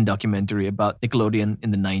Nickelodeon documentary about Nickelodeon in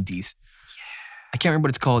the 90s. I can't remember what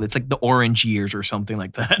it's called. It's like the Orange Years or something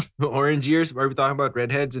like that. Orange years? Are we talking about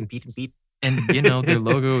redheads and Pete and Pete? And their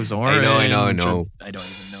logo is orange. I know. or- I don't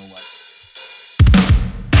even know what.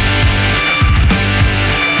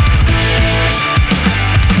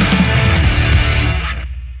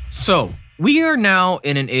 So, we are now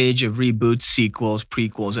in an age of reboots, sequels,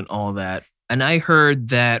 prequels, and all that. And I heard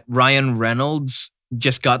that Ryan Reynolds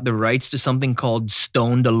just got the rights to something called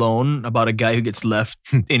Stoned Alone about a guy who gets left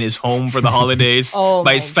in his home for the holidays Oh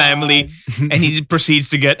by my his family. God. And he proceeds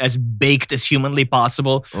to get as baked as humanly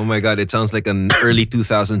possible. Oh my god, it sounds like an early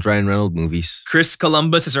 2000s Ryan Reynolds movies. Chris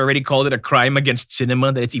Columbus has already called it a crime against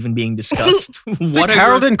cinema that it's even being discussed. Like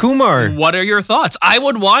Harold and Kumar. What are your thoughts? I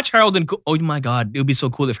would watch Harold and Kumar. Oh my God. It would be so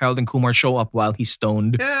cool if Harold and Kumar show up while he's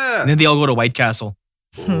stoned. Yeah. And then they all go to White Castle.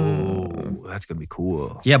 Oh, that's gonna be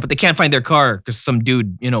cool. Yeah, but they can't find their car because some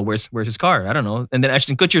dude, where's his car? I don't know. And then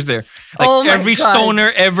Ashton Kutcher's there. Like Oh my every God.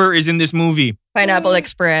 stoner ever is in this movie. Pineapple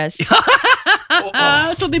Express.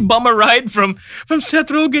 So they bum a ride from Seth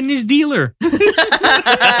Rogen and his dealer.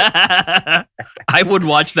 I would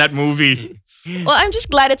watch that movie. Well, I'm just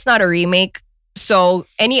glad it's not a remake. So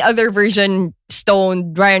any other version,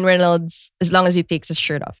 stoned Ryan Reynolds, as long as he takes his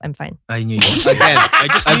shirt off, I'm fine. I knew you. Again, I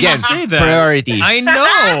just knew again, you'd say that. priorities. I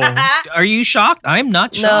know. Are you shocked? I'm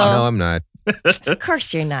not No. shocked. No, I'm not. Of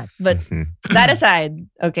course you're not. But Mhm. that aside,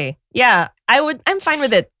 okay. Yeah, I'm fine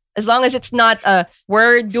with it. As long as it's not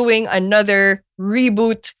we're doing another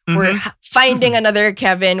reboot. We're finding another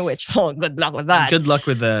Kevin, which, good luck with that. Good luck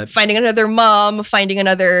with that. Finding another mom, finding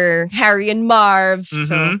another Harry and Marv. So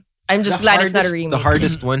Mhm. I'm just glad it's not a remake. The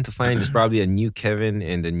hardest one to find is probably a new Kevin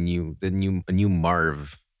and a new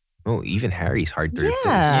Marv. Oh, even Harry's hard to replace.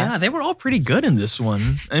 Yeah, they were all pretty good in this one.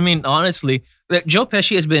 I mean, honestly, like, Joe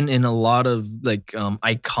Pesci has been in a lot of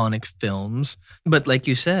iconic films, but like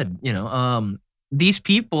you said, these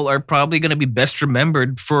people are probably going to be best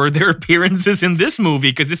remembered for their appearances in this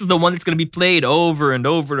movie because this is the one that's going to be played over and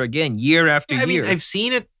over again, year after I year. mean, I've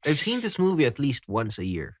seen it. I've seen this movie at least once a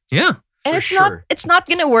year. Yeah. And For it's sure. not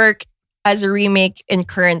gonna work as a remake in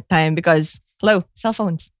current time because hello, cell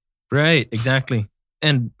phones. Right, exactly.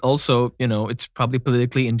 And also, it's probably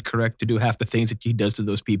politically incorrect to do half the things that he does to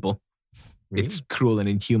those people. It's cruel and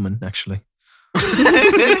inhuman, actually.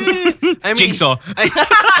 I mean, Jigsaw.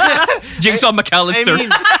 Jigsaw McAllister.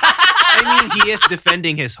 I mean, he is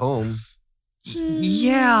defending his home.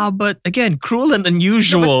 Yeah, but again, cruel and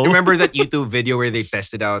unusual. Remember that YouTube video where they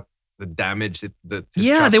tested out the damage that his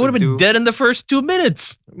Yeah, chops they would have been do? dead in the first 2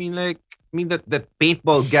 minutes. I mean, that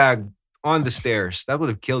paintball gag on the stairs that would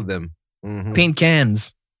have killed them. Mhm. Paint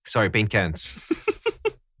cans. Sorry, paint cans.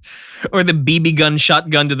 Or the BB gun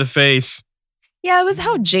shotgun to the face. Yeah, with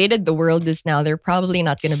how jaded the world is now, they're probably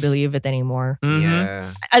not gonna believe it anymore. Mhm.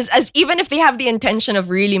 Yeah. As even if they have the intention of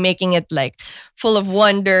really making it like full of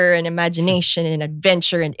wonder and imagination and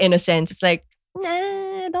adventure and innocence, it's like, nah,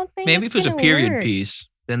 I don't think Maybe it's if it was a gonna period work. piece.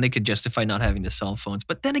 then they could justify not having the cell phones.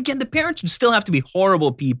 But then again, the parents would still have to be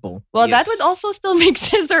horrible people. Well, that Yes. would also still make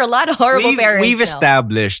sense. There are a lot of horrible parents. We've now.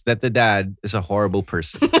 established that the dad is a horrible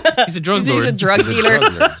person. He's a drug He's lord. a drug He's a dealer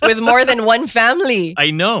drug lord. with more than one family.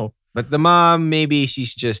 I know. But the mom, maybe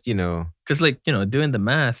she's just, Because, doing the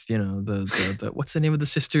math, the what's the name of the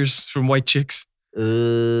sisters from White Chicks?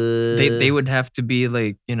 They would have to be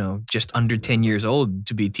just under 10 years old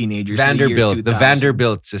to be teenagers. in the year Vanderbilt, the 2000.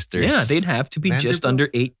 Vanderbilt sisters. Yeah, they'd have to be just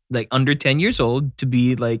Vanderbilt? under 10 years old to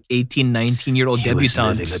be 18, 19-year-old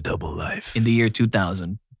debutantes double life in the year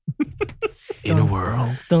 2000. in a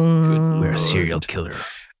world Dun. where a serial killer.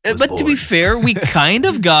 was But to be born. fair, we kind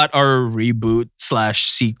of got our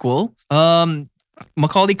reboot/sequel.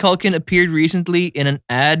 Macaulay Culkin appeared recently in an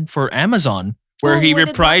ad for Amazon where he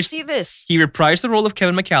reprised See this. He reprised the role of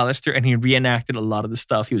Kevin McAllister and he reenacted a lot of the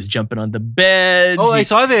stuff. He was jumping on the bed. Oh, I he,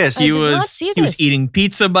 saw this. I he did not was see he was this. eating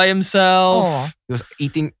pizza by himself. Oh. He was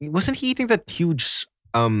eating. Wasn't he eating that huge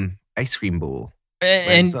ice cream bowl?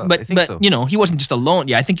 And himself. I but think so. he wasn't just alone.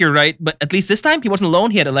 Yeah, I think you're right. But at least this time he wasn't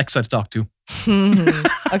alone. He had Alexa to talk to.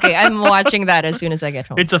 Okay, I'm watching that as soon as I get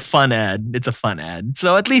home. It's a fun ad.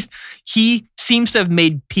 So at least he seems to have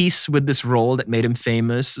made peace with this role that made him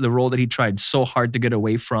famous, the role that he tried so hard to get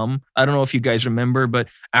away from. I don't know if you guys remember, but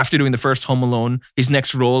after doing the first Home Alone, his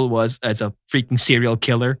next role was as a freaking serial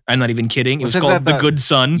killer. I'm not even kidding. It was Wasn't called that The Good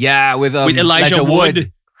Son Yeah, with Elijah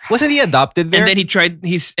Wood. Wasn't he adopted there? And then he tried,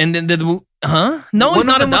 huh? No, one he's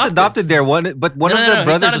not of them was adopted there. One of No, the he's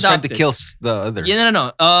brothers not was trying to adopted. kill the other. Yeah,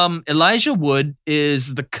 no. Elijah Wood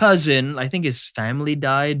is the cousin. I think his family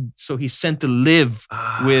died, so he's sent to live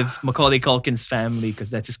with Macaulay Culkin's family because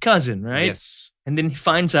that's his cousin, right? Yes. And then he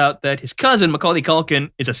finds out that his cousin, Macaulay Culkin,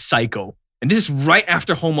 is a psycho. And this is right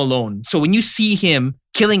after Home Alone. So when you see him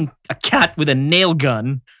killing a cat with a nail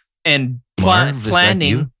gun and Marv, is that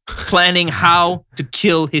you? planning how to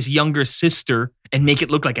kill his younger sister and make it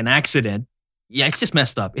look like an accident, yeah, it's just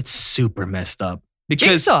messed up. It's super messed up.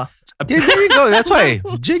 Because Jigsaw. Yeah, there you go. That's why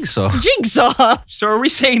Jigsaw. Jigsaw. So are we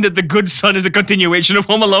saying that The Good Son is a continuation of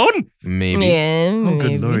Home Alone? Maybe. Yeah. Oh, maybe.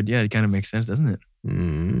 good lord. Yeah, it kind of makes sense, doesn't it?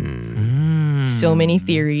 So many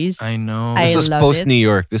theories. I know. I This was love post it. New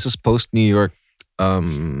York. This was post New York.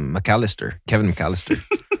 McAllister, Kevin McAllister.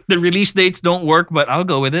 The release dates don't work, but I'll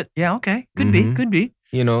go with it. Yeah, okay. Could be. Mhm. Could be.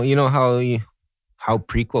 You know how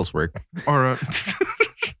prequels work. Or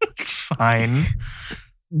fine.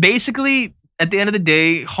 Basically, at the end of the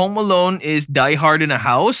day, Home Alone is Die Hard in a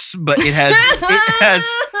house, but it has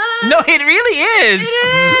no, it really is.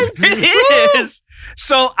 It is.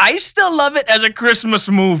 So I still love it as a Christmas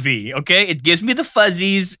movie. Okay, it gives me the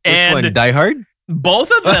fuzzies Which and one? Die Hard?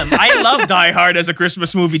 both of them. I love Die Hard as a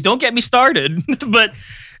Christmas movie. Don't get me started. But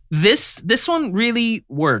this one really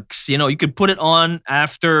works. You could put it on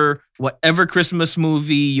after whatever Christmas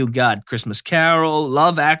movie you got. Christmas Carol,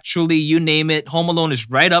 Love Actually, you name it. Home Alone is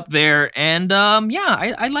right up there. And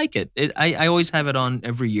I like it. I always have it on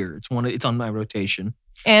every year. It's on my rotation.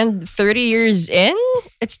 And 30 years in,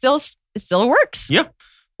 it still works. Yeah.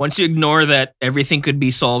 Once you ignore that everything could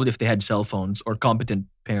be solved if they had cell phones or competent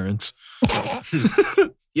parents.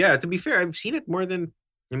 Yeah, to be fair, I've seen it more than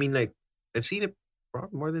I've seen it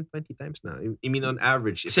probably more than 20 times now. I mean on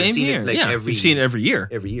average. If I've Same seen here. it We've seen it every year.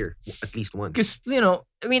 every year, at least once. Because,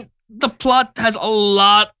 the plot has a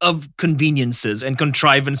lot of conveniences and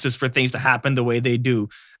contrivances for things to happen the way they do.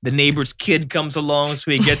 The neighbor's kid comes along, so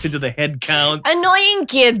he gets into the head count. Annoying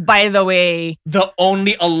kid, by the way. The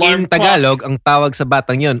only alarm In Tagalog, ang tawag sa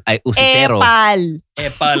batang yon ay usitero. Epal.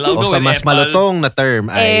 Epal. I'll O go sa with mas epal. malutong na term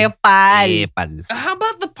ay Epal. epal. How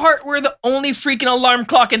about the part where the only freaking alarm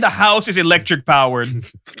clock in the house is electric powered?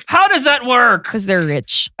 How does that work? Because they're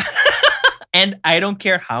rich. And I don't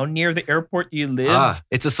care how near the airport you live.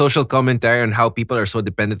 It's a social commentary on how people are so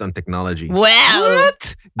dependent on technology. Well.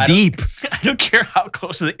 What? I don't- Deep. I don't care how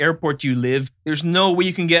close to the airport you live. There's no way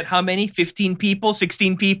you can get how many? 15 people?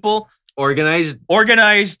 16 people? Organized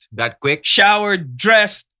Organized, that quick. showered,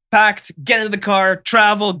 dressed, packed, get into the car,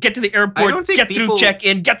 travel, get to the airport, don't think get through people-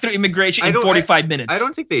 check-in, get through immigration I in don't- 45 minutes. I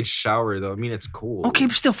don't think they'd shower though. I mean, it's cool. Okay,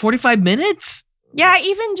 but still 45 minutes? Yeah,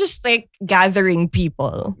 even just like gathering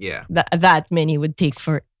people, Yeah. that many would take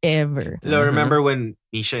forever. No, remember when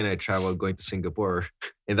Misha and I traveled going to Singapore,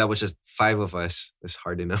 and that was just 5 of us. It's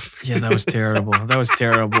hard enough. Yeah, that was terrible. That was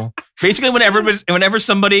terrible. Basically, whenever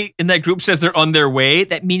somebody in that group says they're on their way,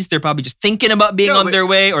 that means they're probably just thinking about being No, on but- their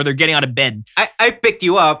way or they're getting out of bed. I picked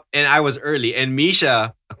you up, and I was early, and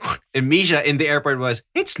Misha in the airport was,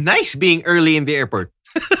 it's nice being early in the airport.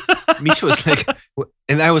 Misha was like,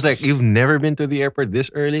 and I was like, you've never been to the airport this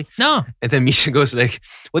early? No. And then Misha goes like,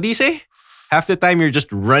 what do you say? Half the time you're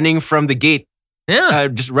just running from the gate. Yeah.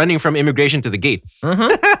 just running from immigration to the gate.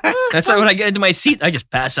 That's why when I get into my seat, I just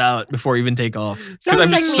pass out before I even take off. Because Sounds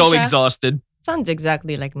I'm like so Misha. exhausted. Sounds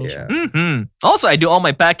exactly like Misha. Also, I do all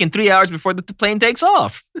my packing 3 hours before the plane takes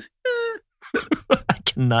off. I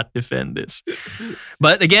cannot defend this.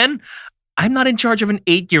 But again, I'm not in charge of an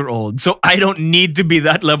 8-year-old, so I don't need to be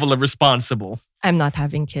that level of responsible. I'm not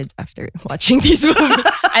having kids after watching these movies.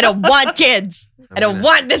 I don't want kids. I don't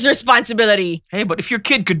want this responsibility. Hey, but if your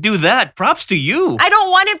kid could do that, props to you. I don't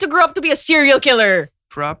want him to grow up to be a serial killer.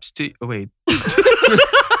 Props to... Oh, wait.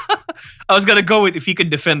 I was going to go with if he could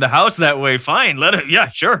defend the house that way, fine. Let him... Yeah,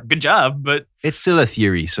 sure. Good job. But It's still a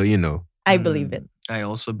theory, so you know. I believe it. I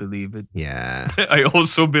also believe it. Yeah. I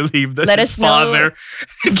also believe that Let his us know. father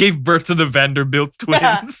gave birth to the Vanderbilt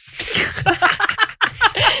twins.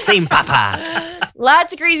 Same papa.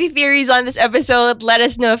 Lots of crazy theories on this episode. Let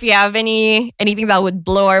us know if you have anything that would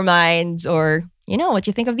blow our minds or, what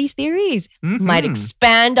you think of these theories. Might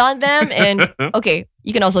expand on them. And okay,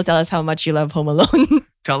 you can also tell us how much you love Home Alone.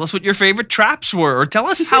 Tell us what your favorite traps were, or tell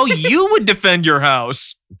us how you would defend your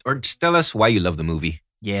house. Or just tell us why you love the movie.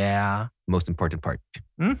 Yeah. Most important part.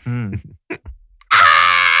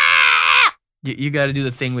 You got to do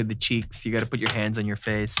the thing with the cheeks. You got to put your hands on your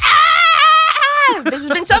face. This has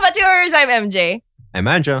been Saboteurs. I'm MJ. I'm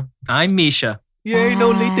Anja. I'm Misha. Yay,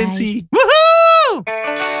 no Bye. latency. Woo!